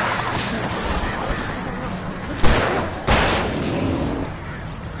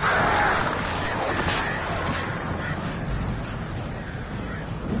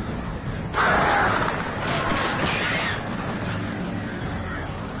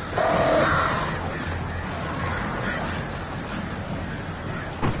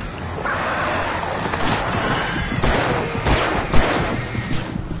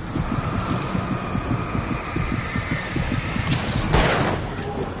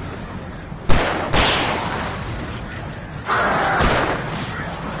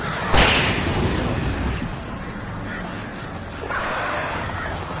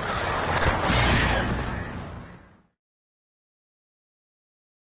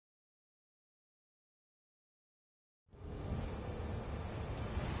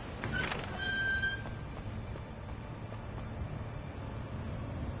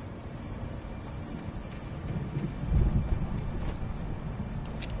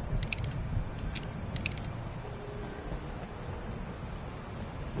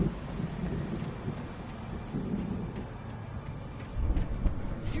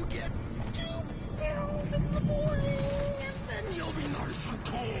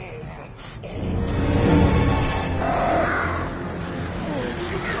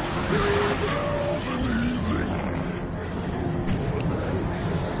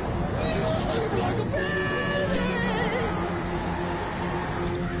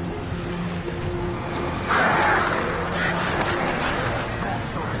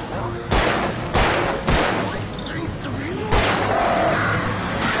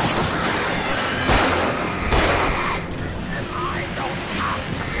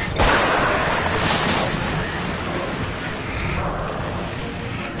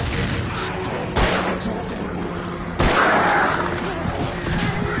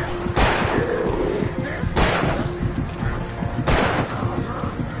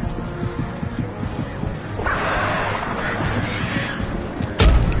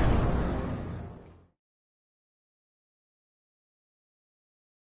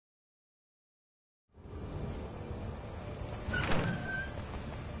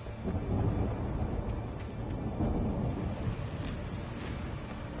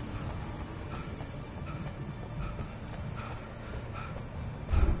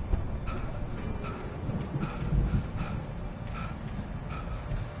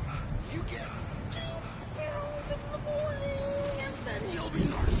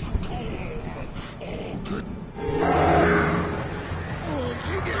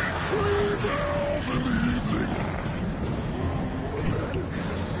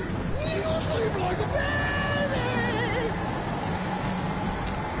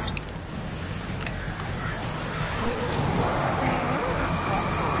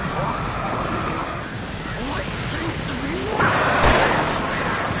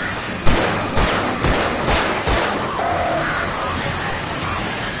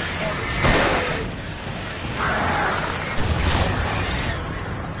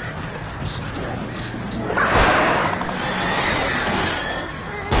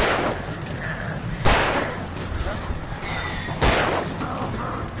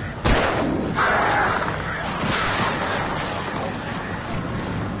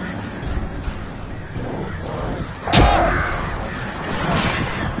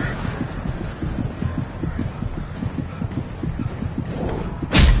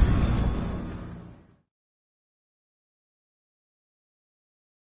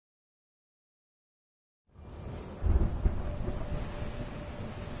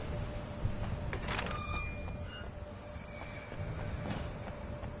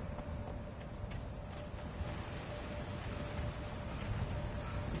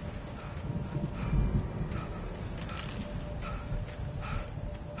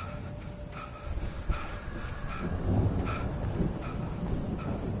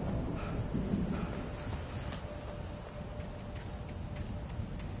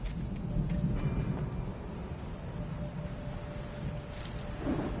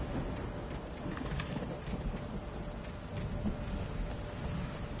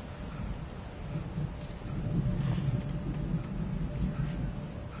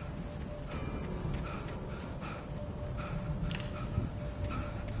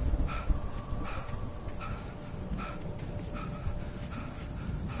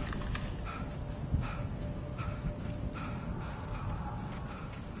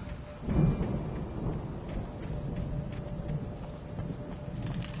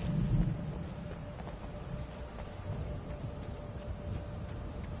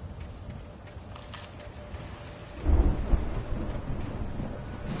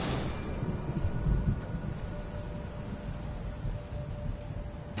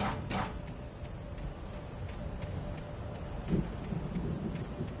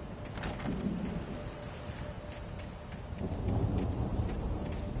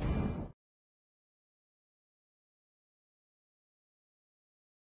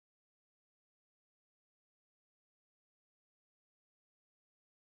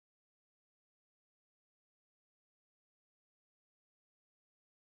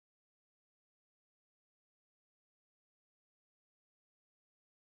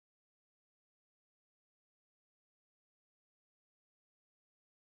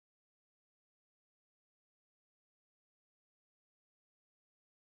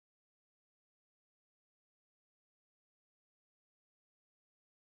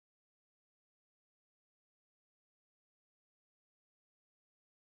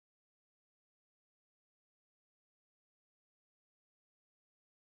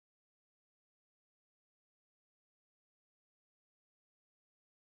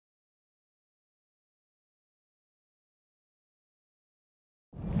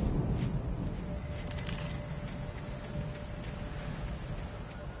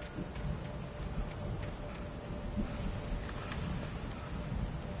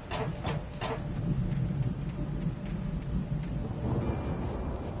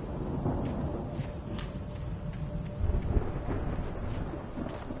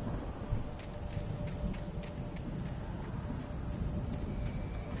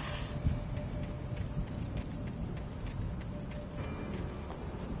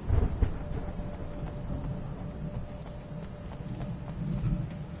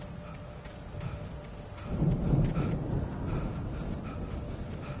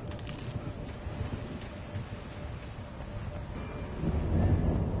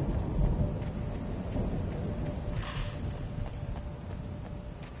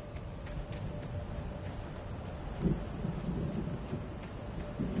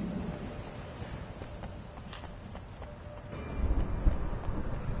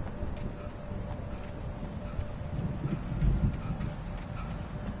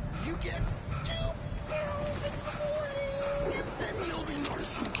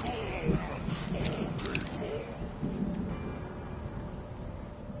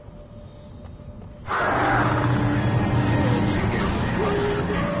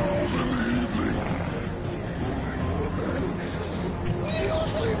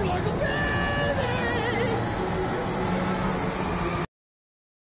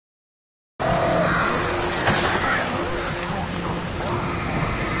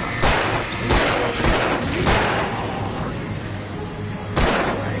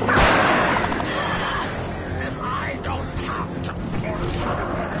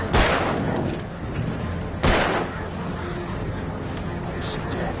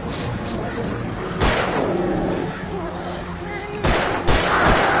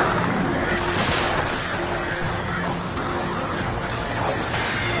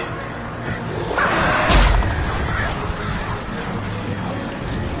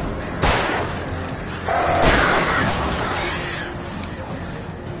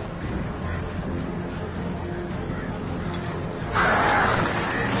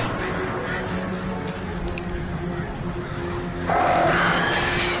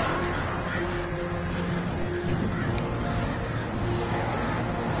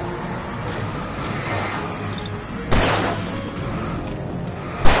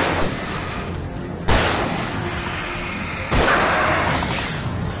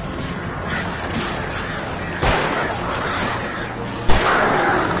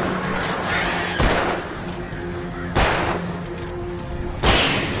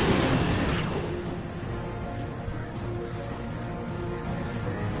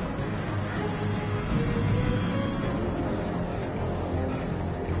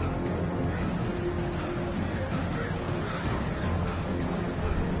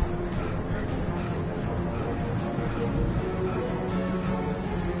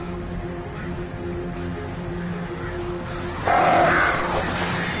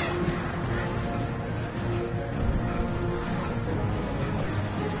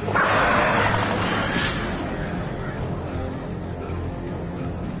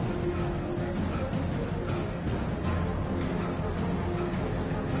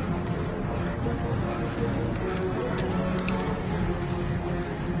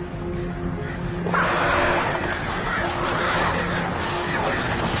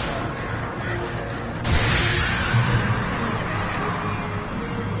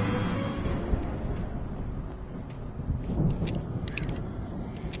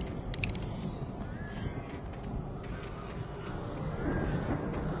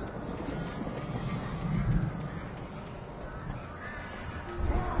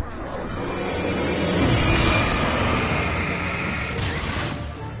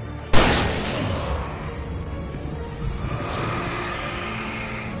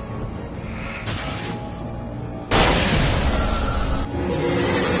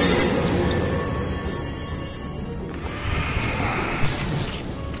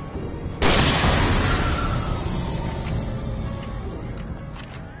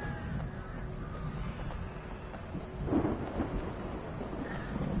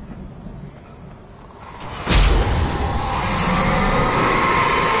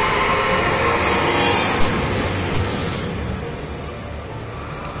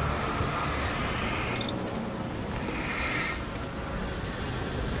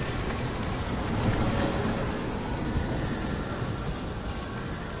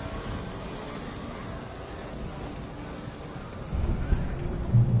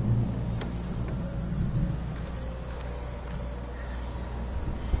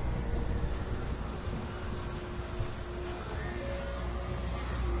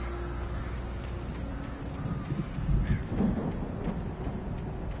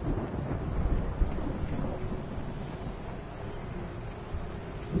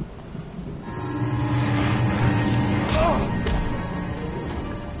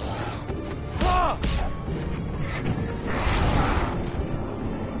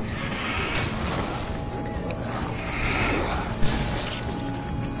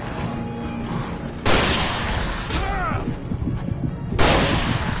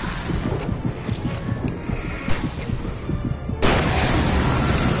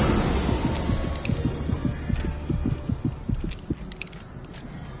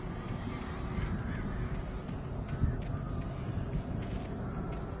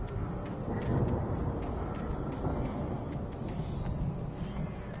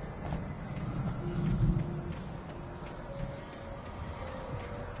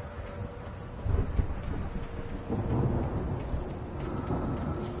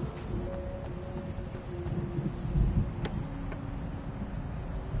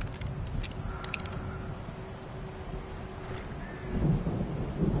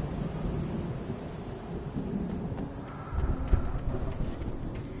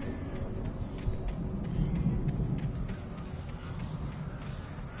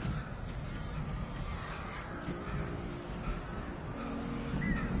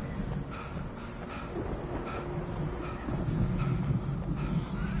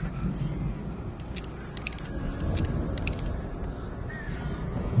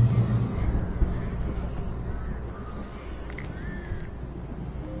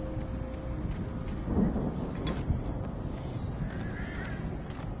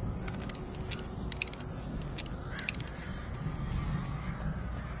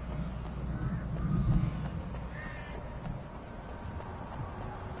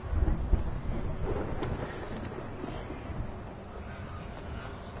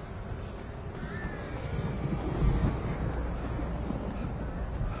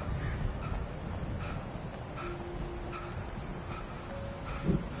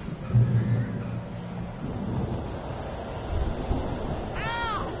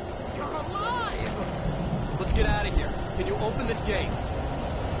 open this gate?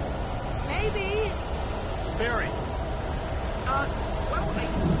 Maybe. Barry. Well,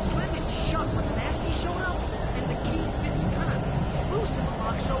 I slammed it shut when the nasty showed up, and the key fits kind of loose in the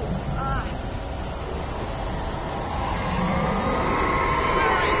lock, so,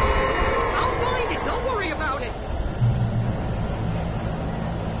 Barry! I'll find it! Don't worry about it!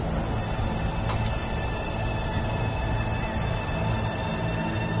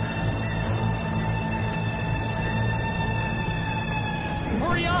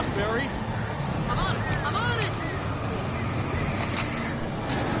 Hurry up, Barry! I'm on it! I'm on it!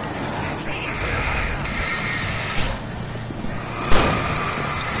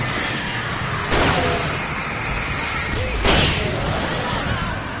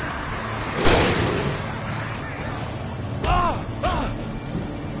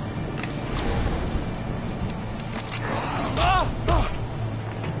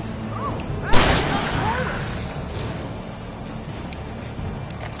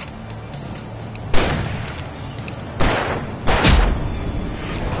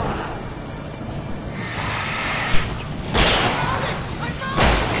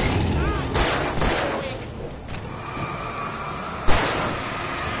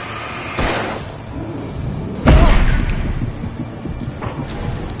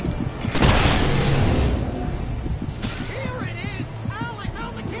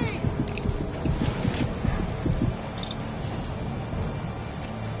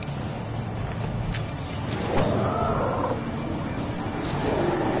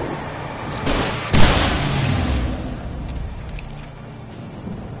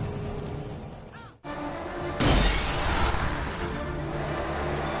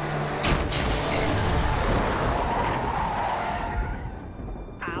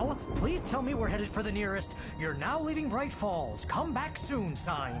 Tell me we're headed for the nearest "You're now leaving Bright Falls. Come back soon"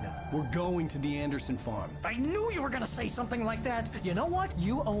 sign. We're going to the Anderson farm. I knew you were gonna say something like that. You know what?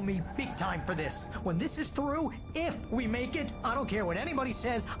 You owe me big time for this. When this is through, if we make it, I don't care what anybody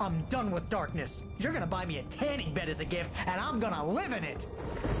says, I'm done with darkness. You're gonna buy me a tanning bed as a gift, and I'm gonna live in it.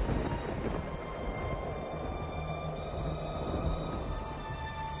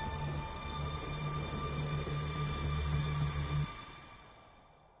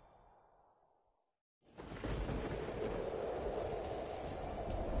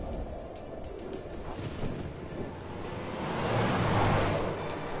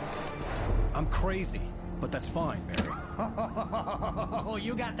 I'm crazy, but that's fine, Barry. Oh,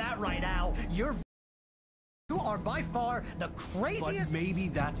 you got that right, Al. You are by far the craziest... But maybe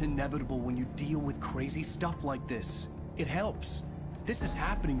that's inevitable when you deal with crazy stuff like this. It helps. This is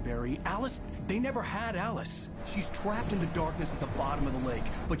happening, Barry. Alice, they never had Alice. She's trapped in the darkness at the bottom of the lake,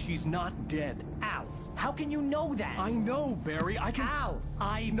 but she's not dead. Al, how can you know that? I know, Barry. I can... Al,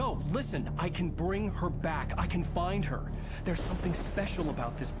 No, listen. I can bring her back. I can find her. There's something special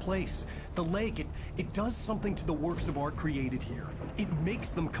about this place. The lake, it does something to the works of art created here. It makes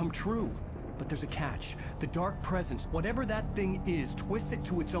them come true. But there's a catch. The dark presence, whatever that thing is, twists it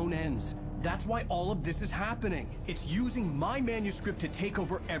to its own ends. That's why all of this is happening. It's using my manuscript to take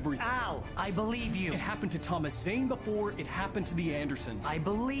over everything. Al, I believe you. It happened to Thomas Zane before, it happened to the Andersons. I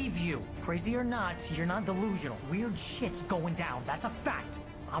believe you. Crazy or not, you're not delusional. Weird shit's going down. That's a fact.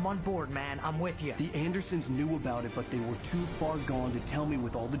 I'm on board, man. I'm with you. The Andersons knew about it, but they were too far gone to tell me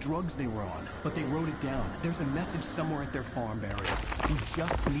with all the drugs they were on. But they wrote it down. There's a message somewhere at their farm, Barry. We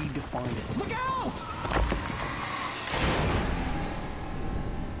just need to find it. Look out!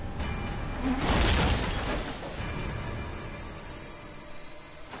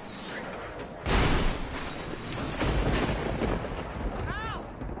 Al!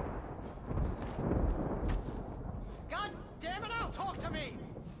 God damn it, Al! Talk to me!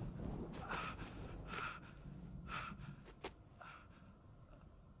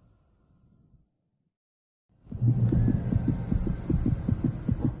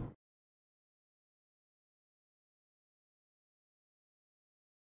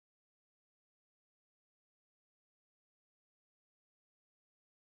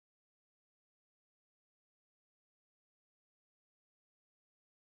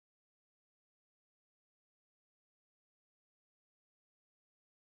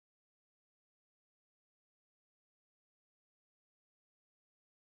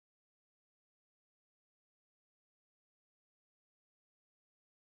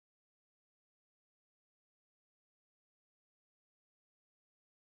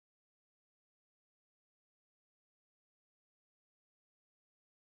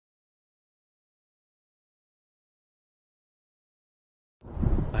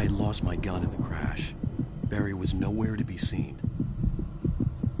 I had lost my gun in the crash. Barry was nowhere to be seen.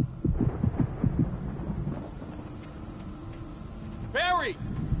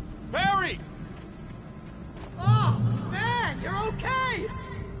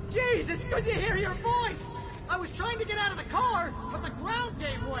 Jeez, it's good to hear your voice! I was trying to get out of the car, but the ground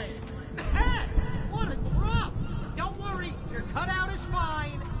gave way. Man, what a drop! Don't worry, your cutout is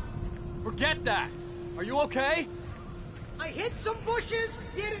fine. Forget that! Are you okay? I hit some bushes,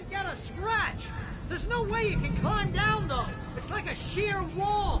 didn't get a scratch. There's no way you can climb down, though. It's like a sheer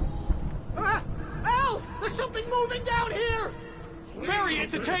wall. Al! There's something moving down here! Barry,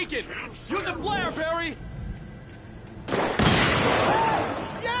 it's a take-it! Use a flare, Barry!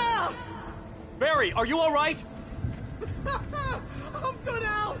 Yeah! Barry, are you alright? I'm good,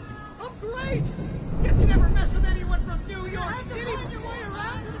 Al! I'm great! Guess you never messed with anyone from New York City. Find your way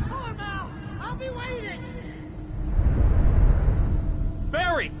around to the farm, Al! I'll be waiting!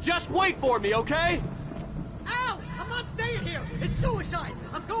 Barry, just wait for me, okay? Al! I'm not staying here! It's suicide!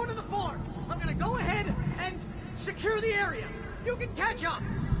 I'm going to the farm! I'm gonna go ahead and secure the area. You can catch up.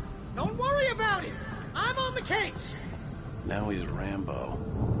 Don't worry about it. I'm on the case. Now he's Rambo.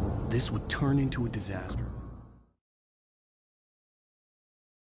 This would turn into a disaster.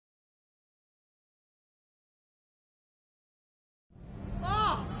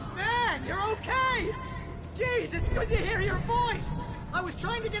 Oh, man, you're okay! Jeez, it's good to hear your voice! I was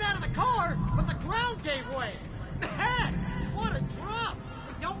trying to get out of the car, but the ground gave way. Man, what a drop!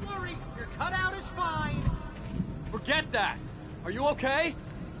 But don't worry, your cutout is fine. Forget that! Are you okay?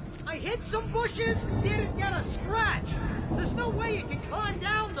 I hit some bushes, didn't get a scratch. There's no way you can climb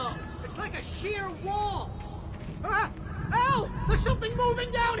down, though. It's like a sheer wall. Al! There's something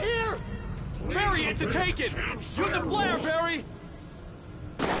moving down here! Barry, it's a take-it! Use a flare, Barry!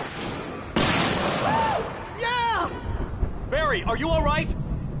 Yeah! Barry, are you alright?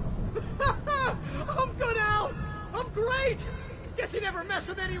 I'm good, Al! I'm great! Guess you never messed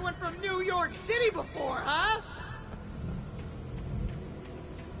with anyone from New York City before, huh?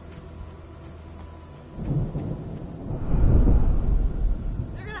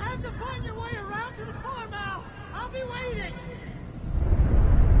 You're gonna have to find your way around to the farm, Al! I'll be waiting!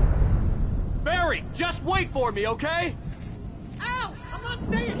 Barry, just wait for me, okay? Al! I'm not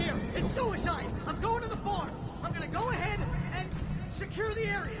staying here! It's suicide! I'm going to the farm! I'm gonna go ahead and secure the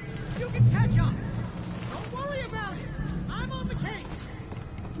area. You can catch up. Don't worry about it. I'm on the case.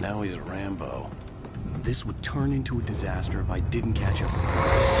 Now he's Rambo. This would turn into a disaster if I didn't catch up.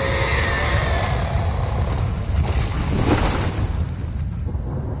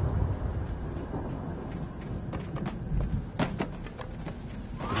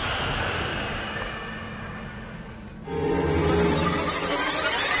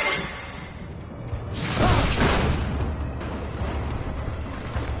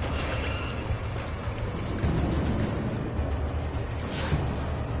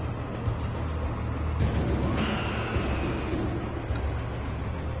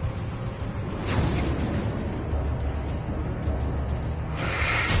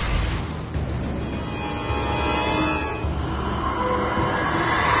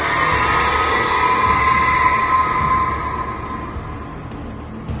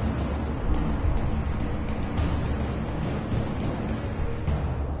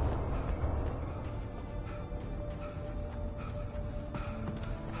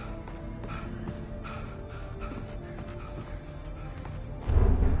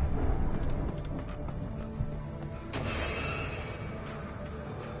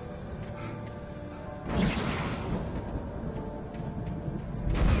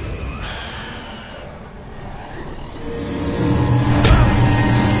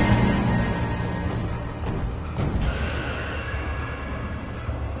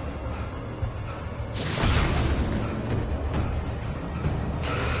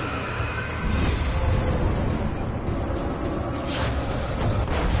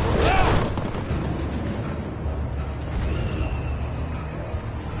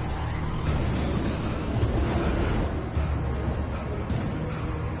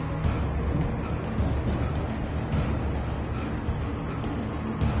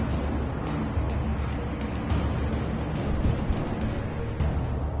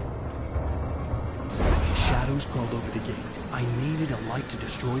 Crawled over the gate. I needed a light to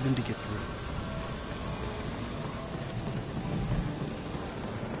destroy them to get through.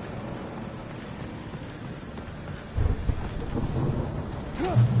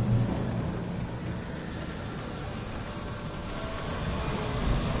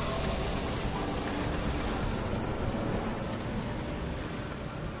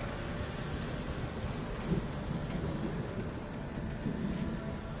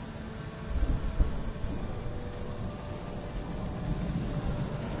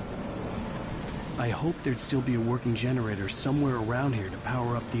 I hoped there'd still be a working generator somewhere around here to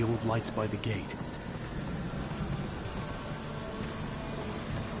power up the old lights by the gate.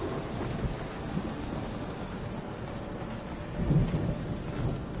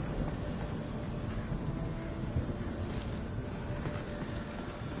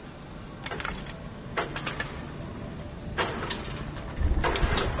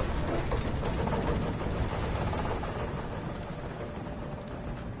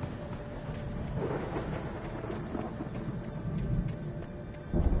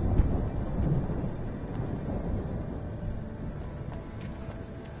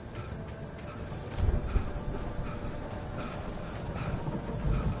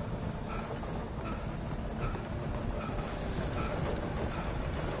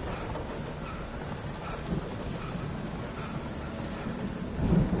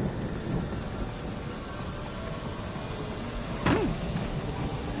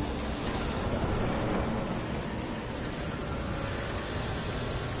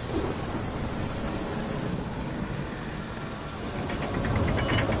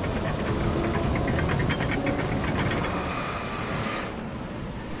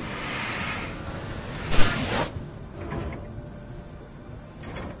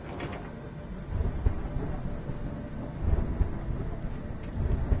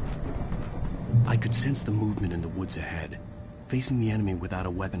 could sense the movement in the woods ahead. Facing the enemy without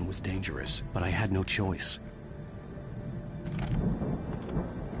a weapon was dangerous, but I had no choice.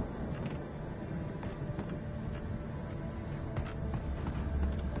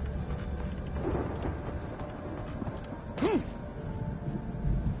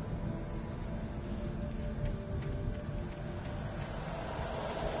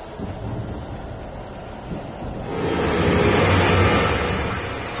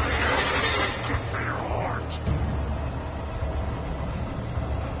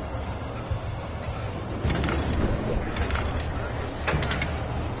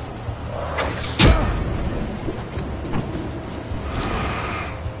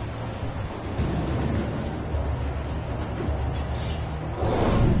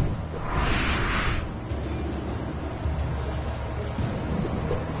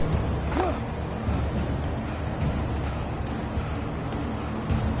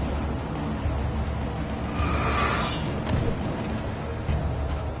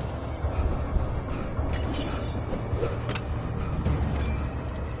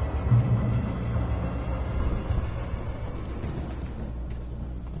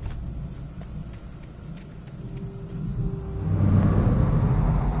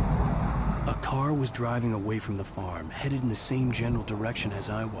 Was driving away from the farm, headed in the same general direction as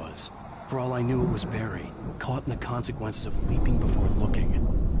I was. For all I knew, it was Barry, caught in the consequences of leaping before looking.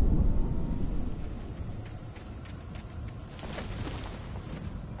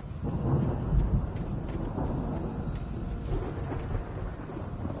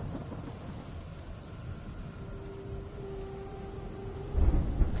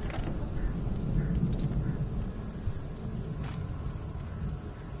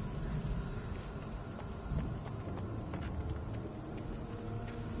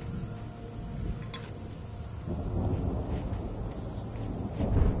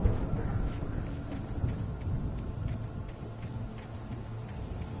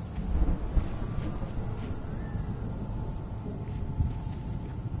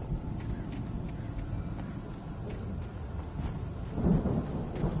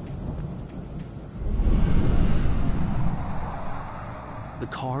 The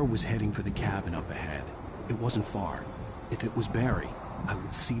car was heading for the cabin up ahead. It wasn't far. If it was Barry, I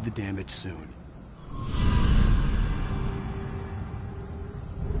would see the damage soon.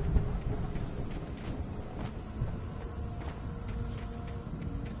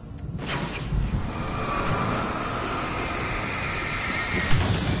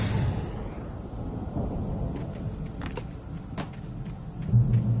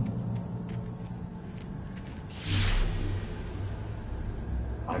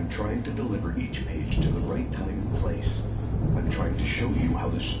 I'm trying to deliver each page to the right time and place. I'm trying to show you how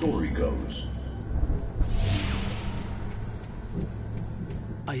the story goes.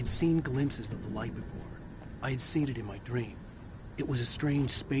 I had seen glimpses of the light before. I had seen it in my dream. It was a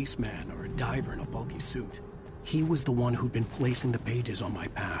strange spaceman or a diver in a bulky suit. He was the one who'd been placing the pages on my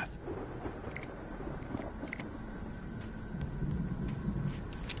path.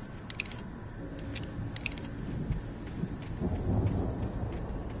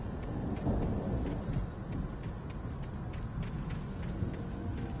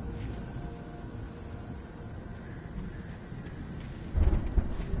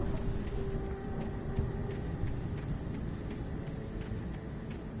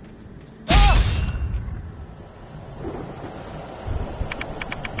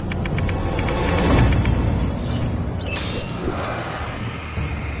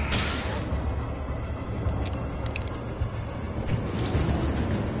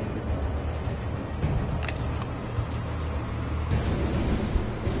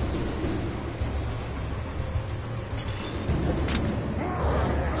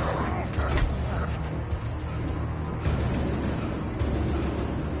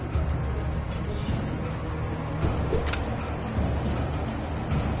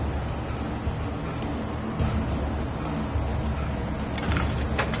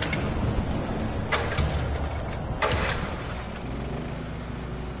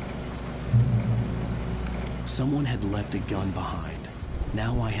 Someone had left a gun behind.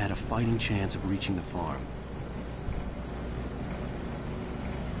 Now I had a fighting chance of reaching the farm.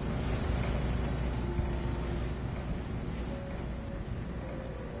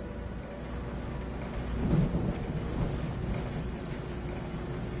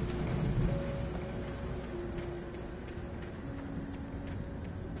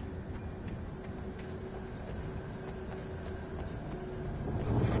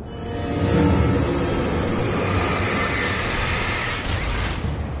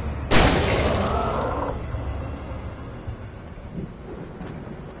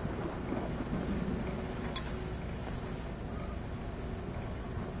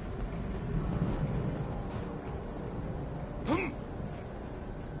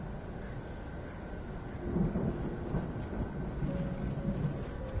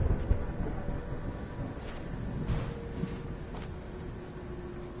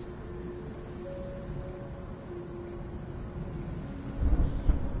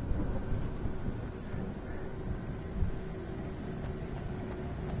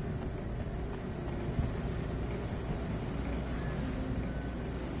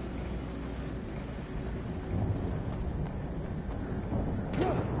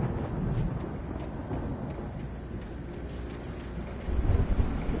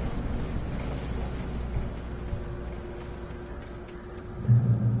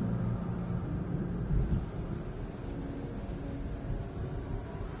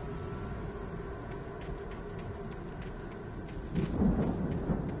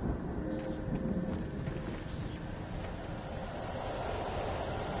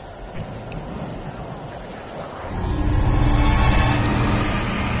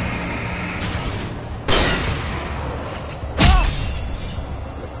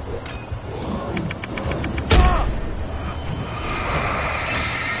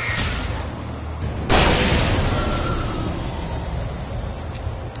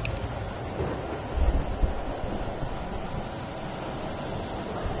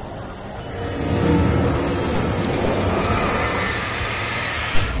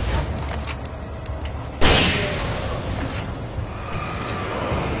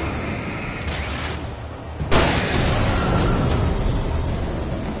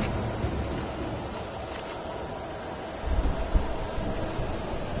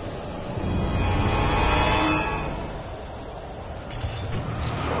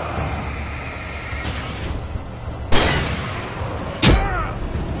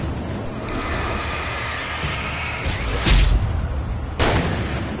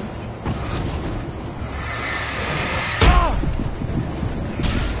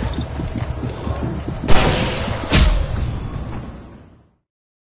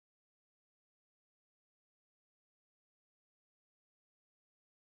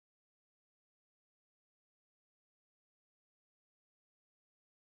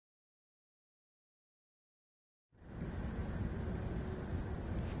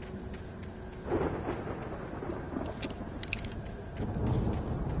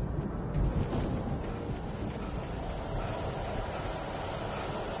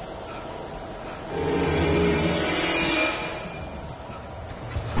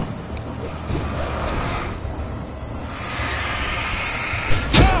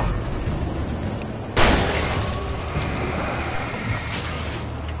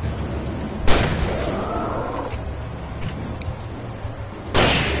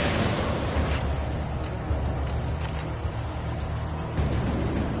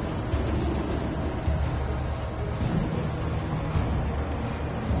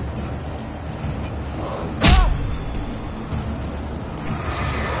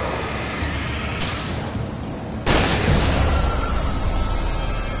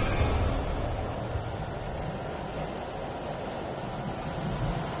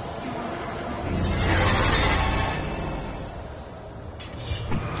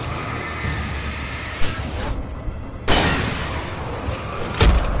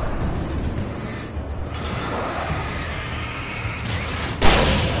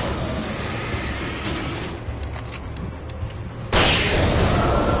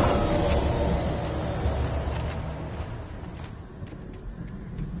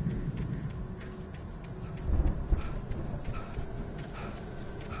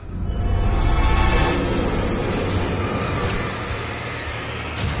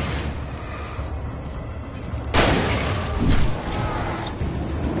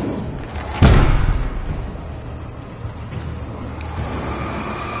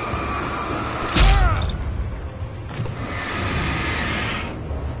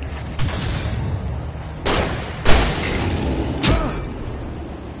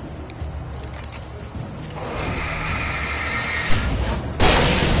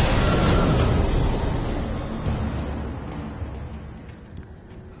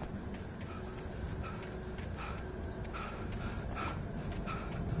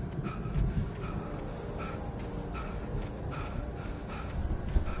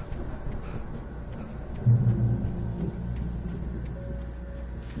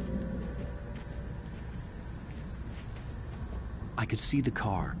 could see the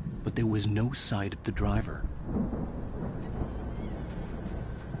car, but there was no sight of the driver.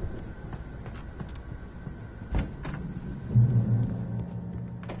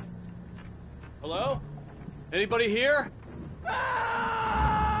 Hello? Anybody here?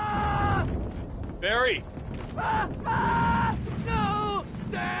 Barry! No!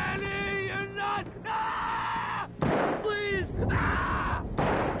 Danny, you're not! Please!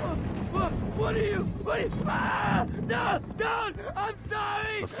 What are you? No! Don't! I'm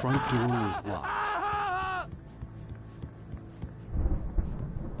sorry! The front door was locked.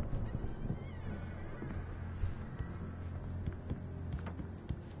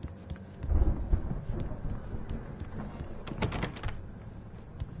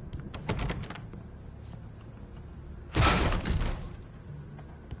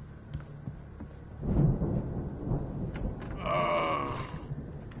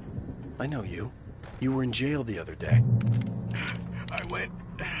 I know you. You were in jail the other day. I went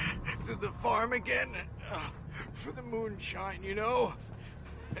to the farm again for the moonshine, you know?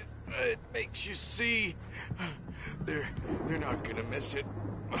 It makes you see. They're not gonna miss it.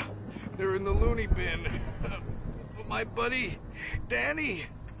 They're in the loony bin. But my buddy, Danny,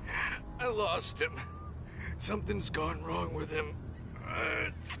 I lost him. Something's gone wrong with him.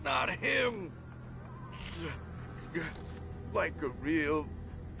 It's not him. Like a real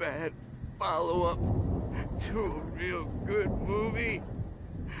bad follow-up to a real good movie.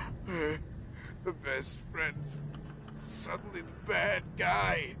 The best friend's suddenly the bad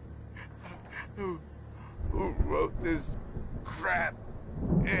guy. Who wrote this crap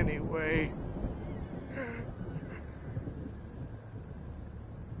anyway?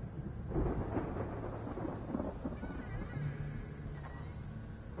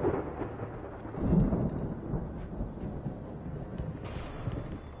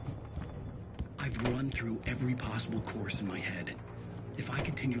 I've run through every possible course in my head. If I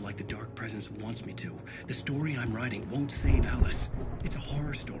continue like the Dark Presence wants me to, the story I'm writing won't save Alice. It's a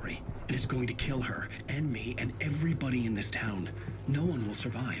horror story, and it's going to kill her, and me, and everybody in this town. No one will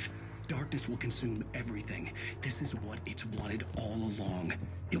survive. Darkness will consume everything. This is what it's wanted all along.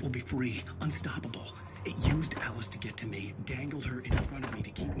 It will be free, unstoppable. It used Alice to get to me, dangled her in front of me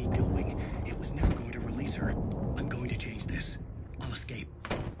to keep me going. It was never going to release her. I'm going to change this. I'll escape.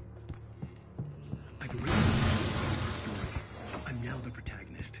 I've written the story. I'm now the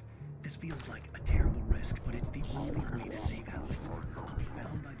protagonist. This feels like a terrible risk, but it's the only way to save Alice. I'll be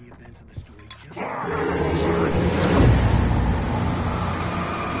bound by the events of the story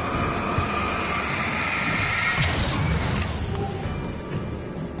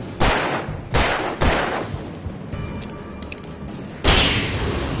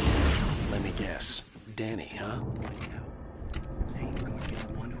Let me guess. Danny, huh? Zane's going to be the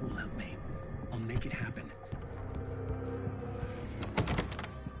one who will help me. I'll make it happen.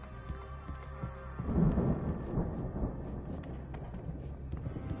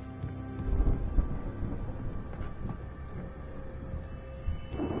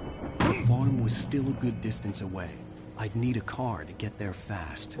 The farm was still a good distance away. I'd need a car to get there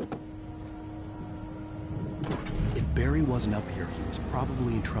fast. If Barry wasn't up here, he was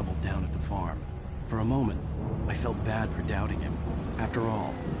probably in trouble down at the farm. For a moment, I felt bad for doubting him. After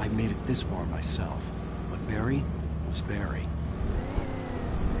all, I made it this far myself. But Barry was Barry.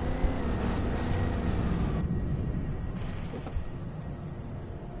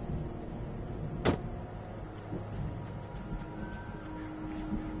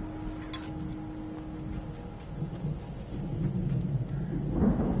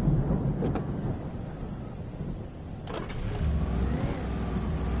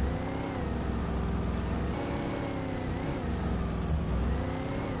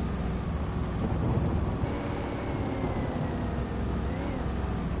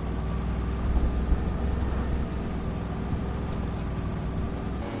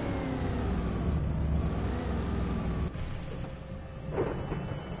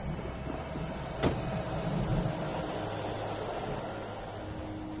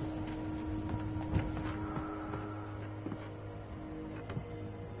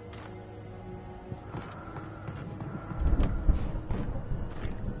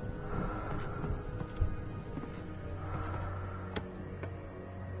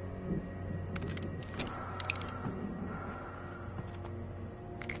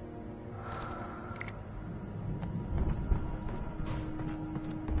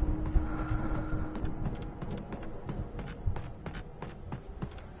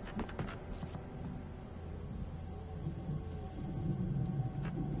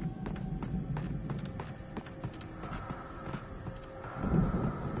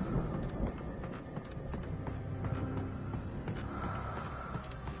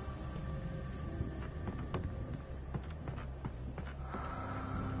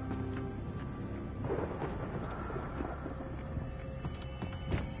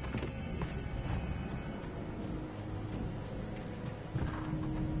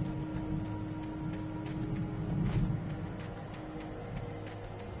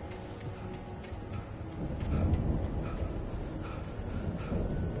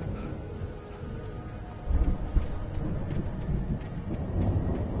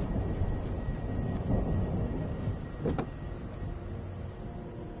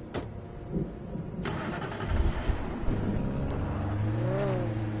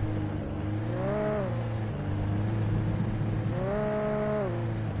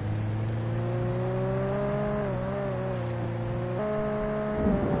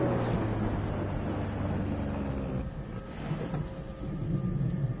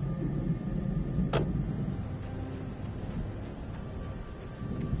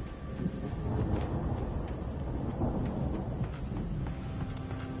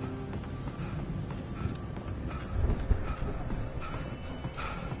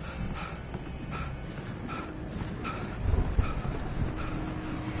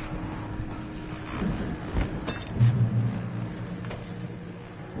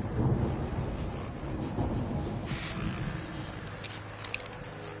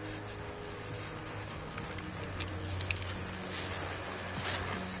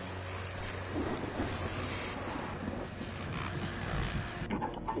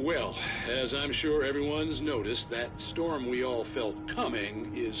 Well, as I'm sure everyone's noticed, that storm we all felt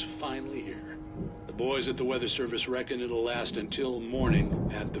coming is finally here. The boys at the Weather Service reckon it'll last until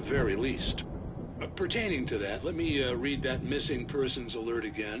morning at the very least. Pertaining to that, let me read that missing persons alert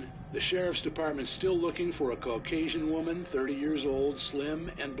again. The Sheriff's Department's still looking for a Caucasian woman, 30 years old, slim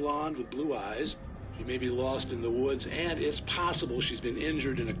and blonde with blue eyes. She may be lost in the woods, and it's possible she's been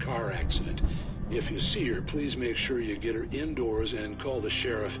injured in a car accident. If you see her, please make sure you get her indoors and call the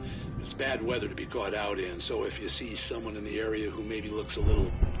sheriff. It's bad weather to be caught out in, so if you see someone in the area who maybe looks a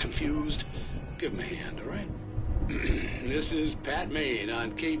little confused, give him a hand, all right? This is Pat Maine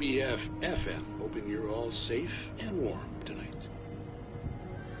on KBF-FM, hoping you're all safe and warm tonight.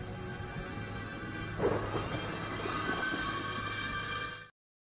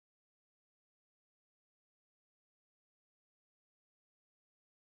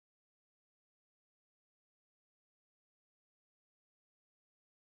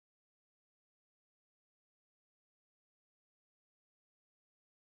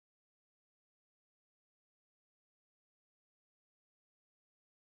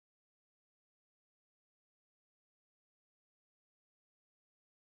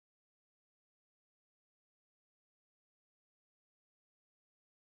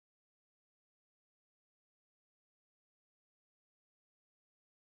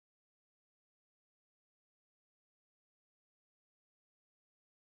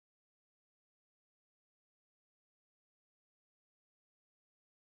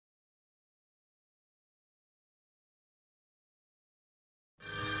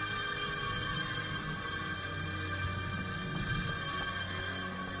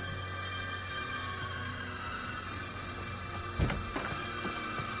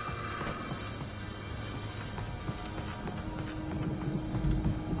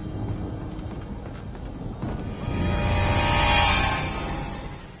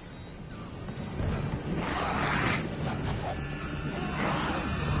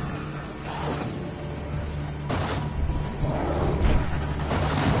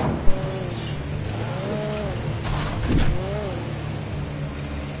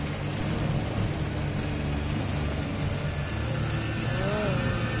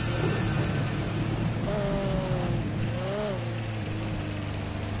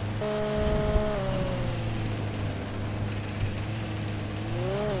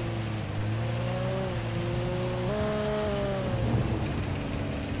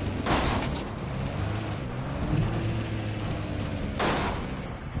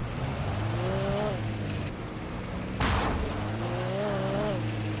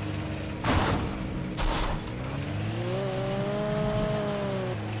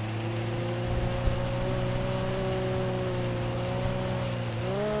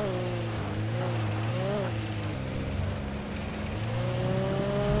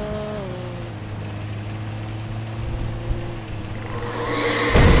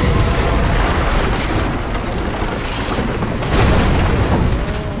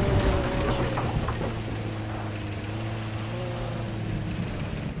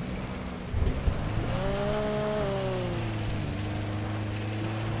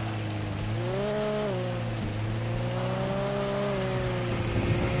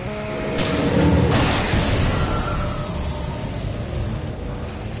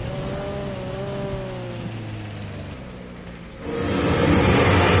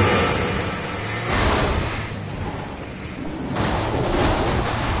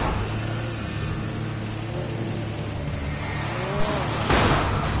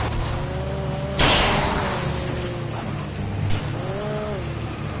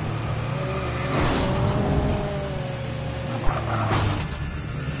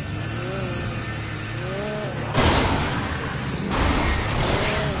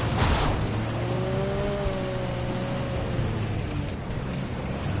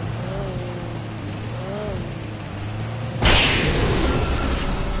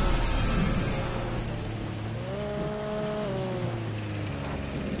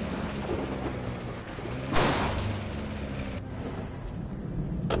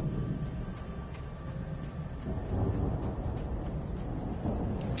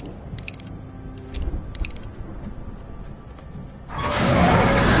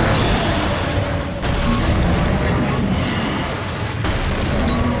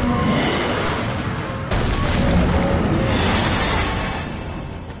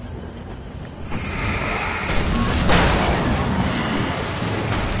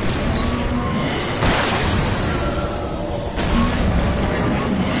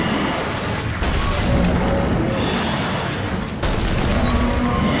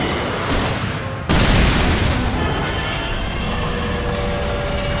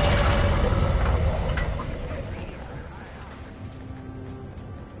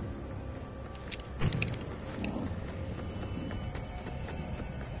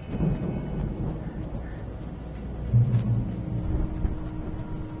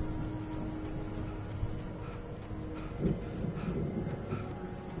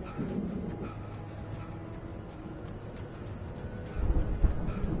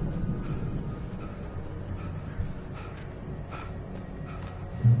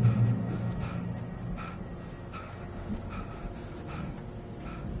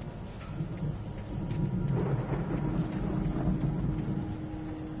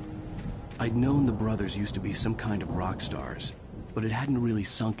 I'd known the brothers used to be some kind of rock stars, but it hadn't really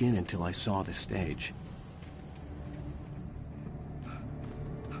sunk in until I saw the stage.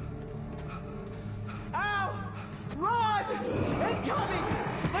 Ow! Run! Incoming!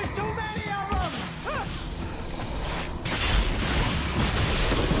 There's too many of them!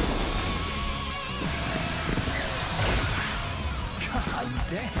 God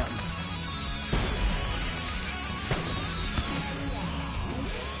damn.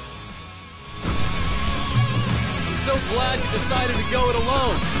 I'm so glad you decided to go it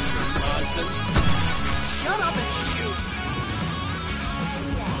alone, Mr. Bronson. Shut up and shoot!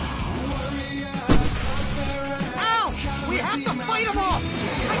 Ow! We have to fight them off!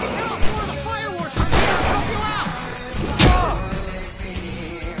 I can tell more of the fireworks from here to help you out!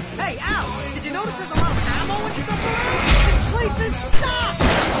 Hey, Al! Did you notice there's a lot of ammo and stuff around? This place is stocked!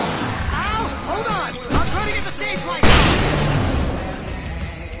 Al! Hold on! I'll try to get the stage light out!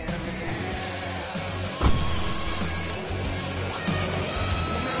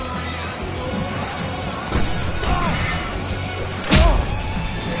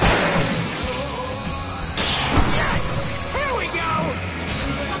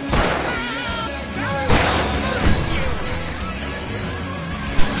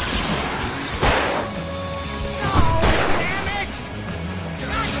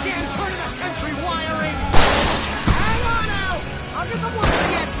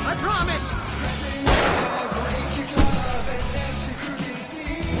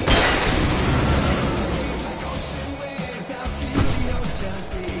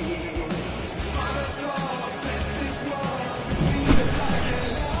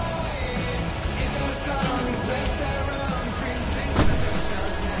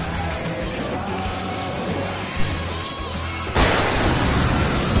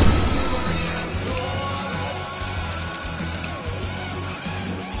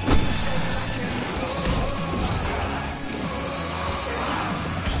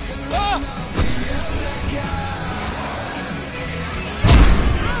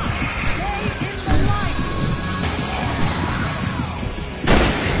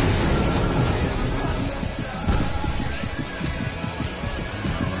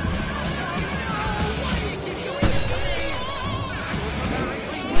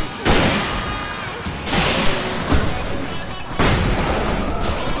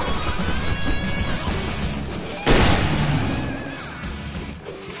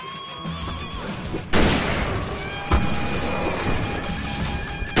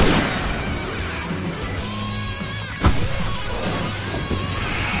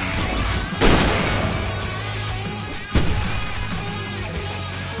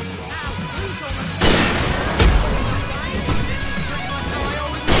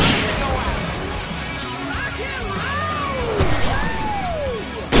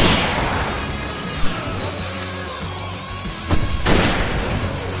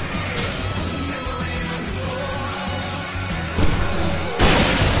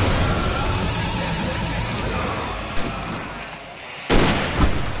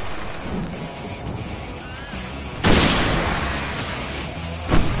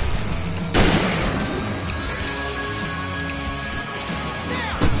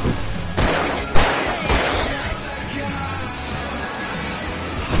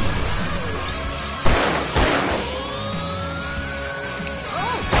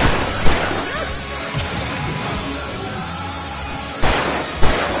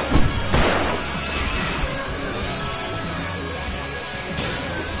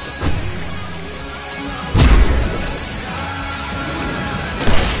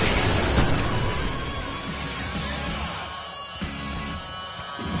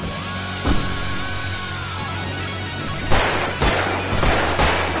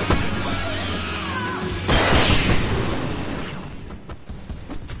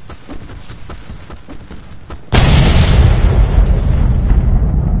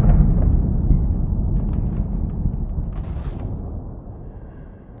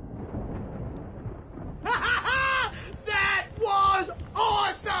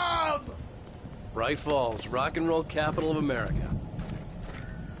 Bright Falls, rock and roll capital of America.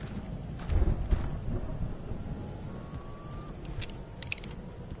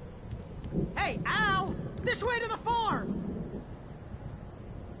 Hey, Al! This way to the farm!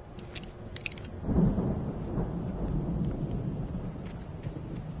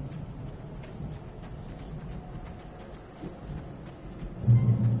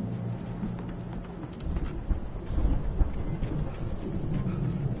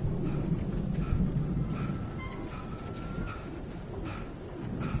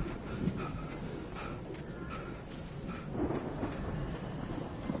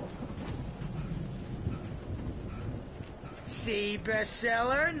 See,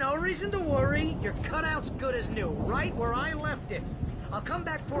 bestseller, no reason to worry. Your cutout's good as new, right where I left it. I'll come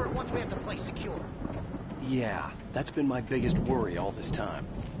back for it once we have the place secure. Yeah, that's been my biggest worry all this time.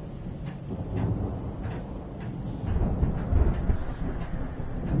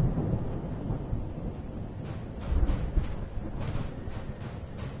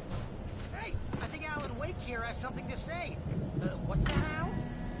 Hey, I think Alan Wake here has something to say. What's that, Al?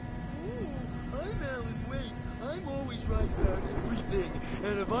 I'm Alan Wake. I'm always right about everything.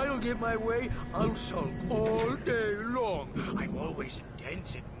 And if I don't get my way, I'll sulk all day long. I'm always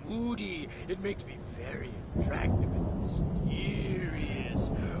intense and moody. It makes me very attractive and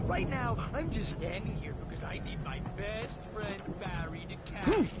mysterious. Right now, I'm just standing here because I need my best friend Barry to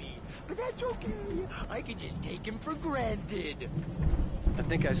carry me. But that's okay. I can just take him for granted. I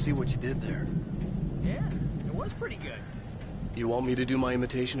think I see what you did there. Yeah, it was pretty good. You want me to do my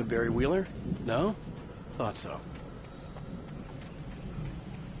imitation of Barry Wheeler? No? Thought so.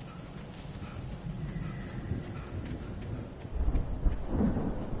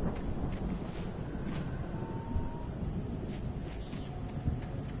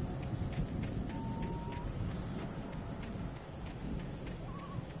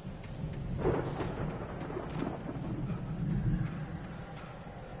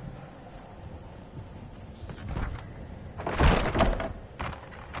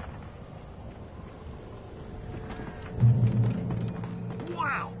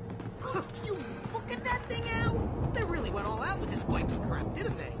 Wow! You look at that thing, Al! They really went all out with this Viking crap,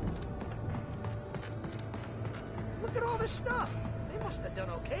 didn't they? Look at all this stuff! They must have done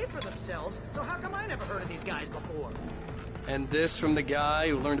okay for themselves, so how come I never heard of these guys before? And this from the guy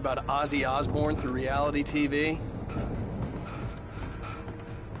who learned about Ozzy Osbourne through reality TV?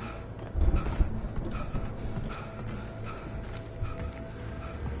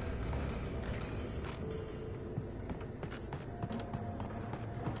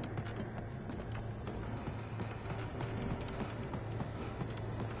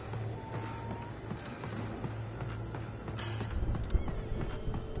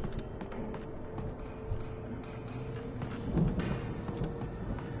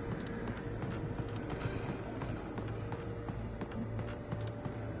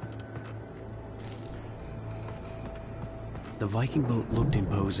 The Viking boat looked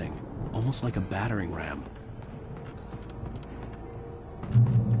imposing, almost like a battering ram.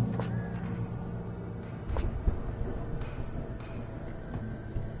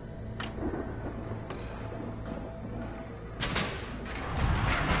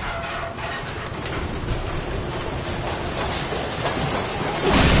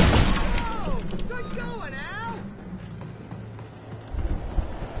 Oh, good going, Al!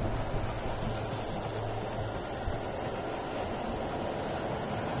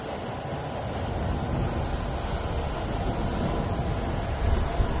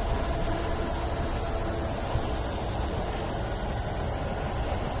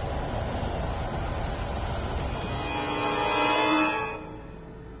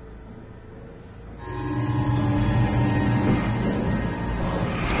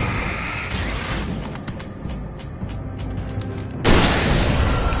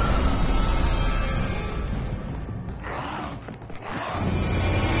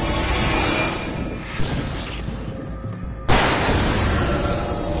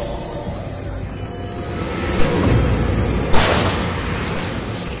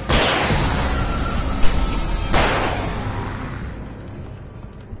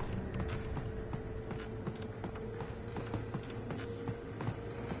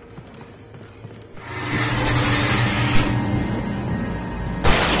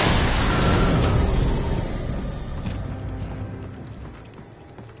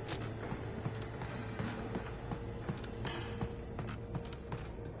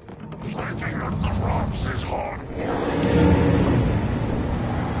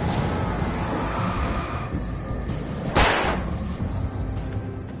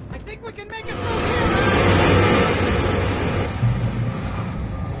 I think we can make it through here!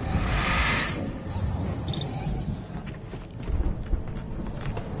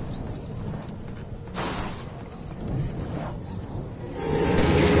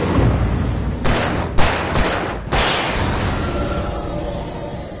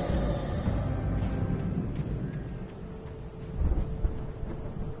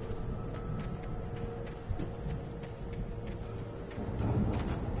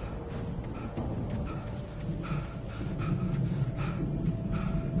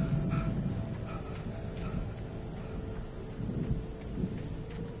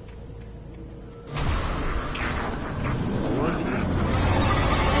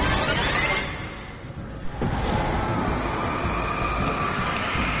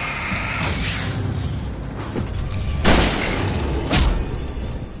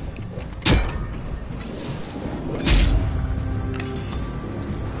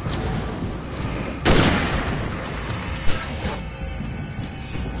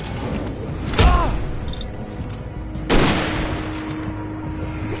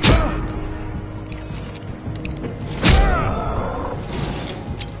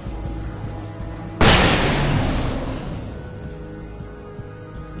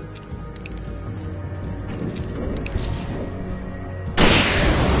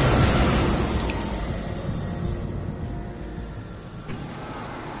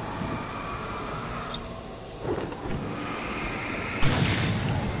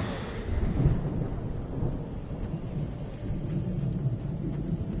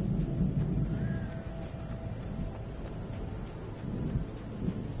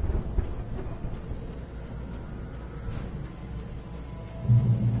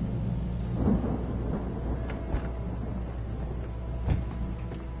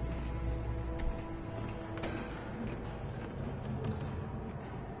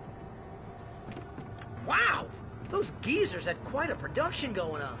 Wow! Those geezers had quite a production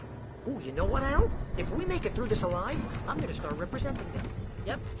going on. Ooh, you know what, Al? If we make it through this alive, I'm gonna start representing them.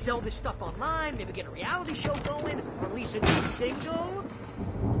 Yep, sell this stuff online, maybe get a reality show going, release a new single.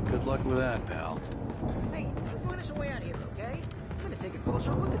 Good luck with that, pal. Hey, we'll find us a way out of here, okay? I'm gonna take a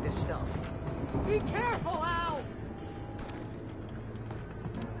closer look at this stuff. Be careful, Al!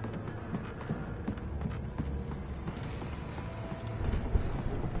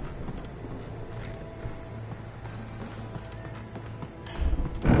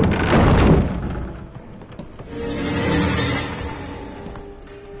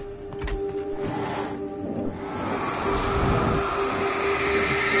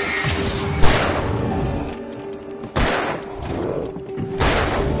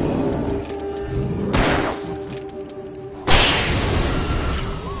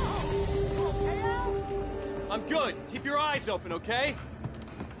 I'm good. Keep your eyes open, okay?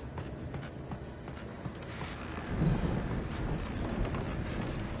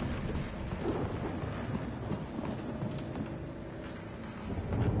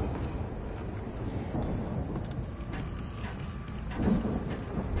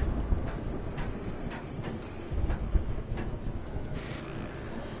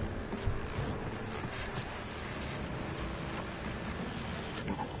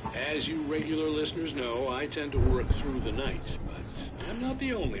 As you regular listeners know, I tend to work through the night, but I'm not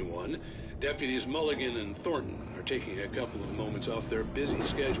the only one. Deputies Mulligan and Thornton are taking a couple of moments off their busy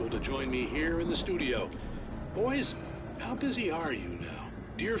schedule to join me here in the studio. Boys, how busy are you now?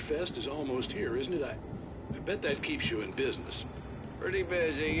 Deerfest is almost here, isn't it? I bet that keeps you in business. Pretty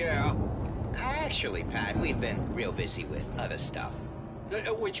busy, yeah. Actually, Pat, we've been real busy with other stuff,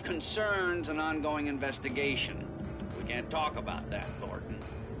 which concerns an ongoing investigation. We can't talk about that, Thornton.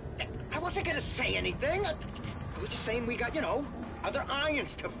 I wasn't gonna say anything. I was just saying we got, other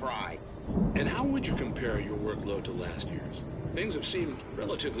irons to fry. And how would you compare your workload to last year's? Things have seemed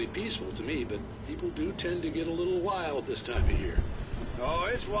relatively peaceful to me, but people do tend to get a little wild this time of year. Oh,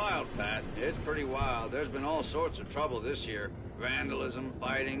 it's wild, Pat. It's pretty wild. There's been all sorts of trouble this year. Vandalism,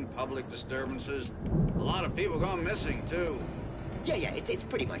 fighting, public disturbances. A lot of people gone missing, too. Yeah, it's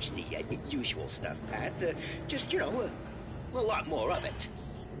pretty much the usual stuff, Pat. Just, a lot more of it.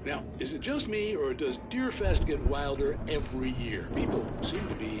 Now, is it just me, or does Deerfest get wilder every year? People seem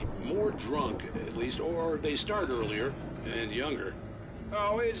to be more drunk, at least, or they start earlier and younger.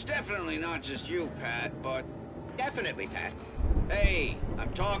 Oh, it's definitely not just you, Pat, but... Definitely, Pat. Hey,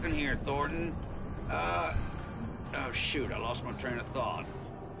 I'm talking here, Thornton. Oh, shoot, I lost my train of thought.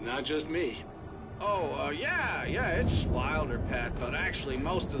 Not just me. Oh, yeah, it's wilder, Pat, but actually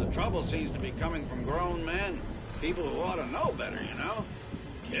most of the trouble seems to be coming from grown men. People who ought to know better,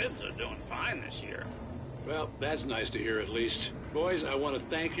 Kids are doing fine this year. Well, that's nice to hear at least. Boys, I want to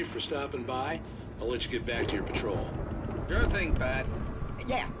thank you for stopping by. I'll let you get back to your patrol. Sure thing, Pat.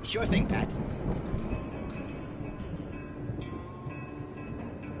 Yeah, sure thing, Pat.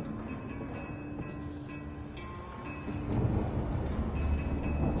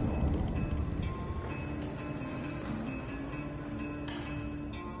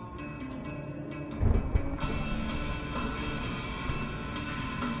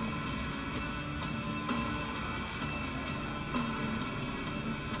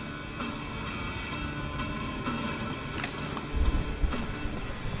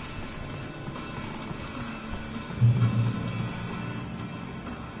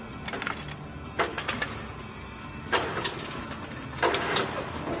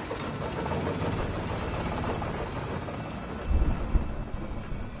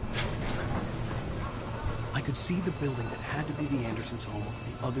 I could see the building that had to be the Andersons' home on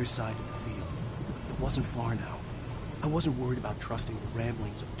the other side of the field. It wasn't far now. I wasn't worried about trusting the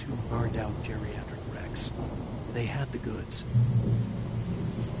ramblings of two burned-out geriatric wrecks. They had the goods.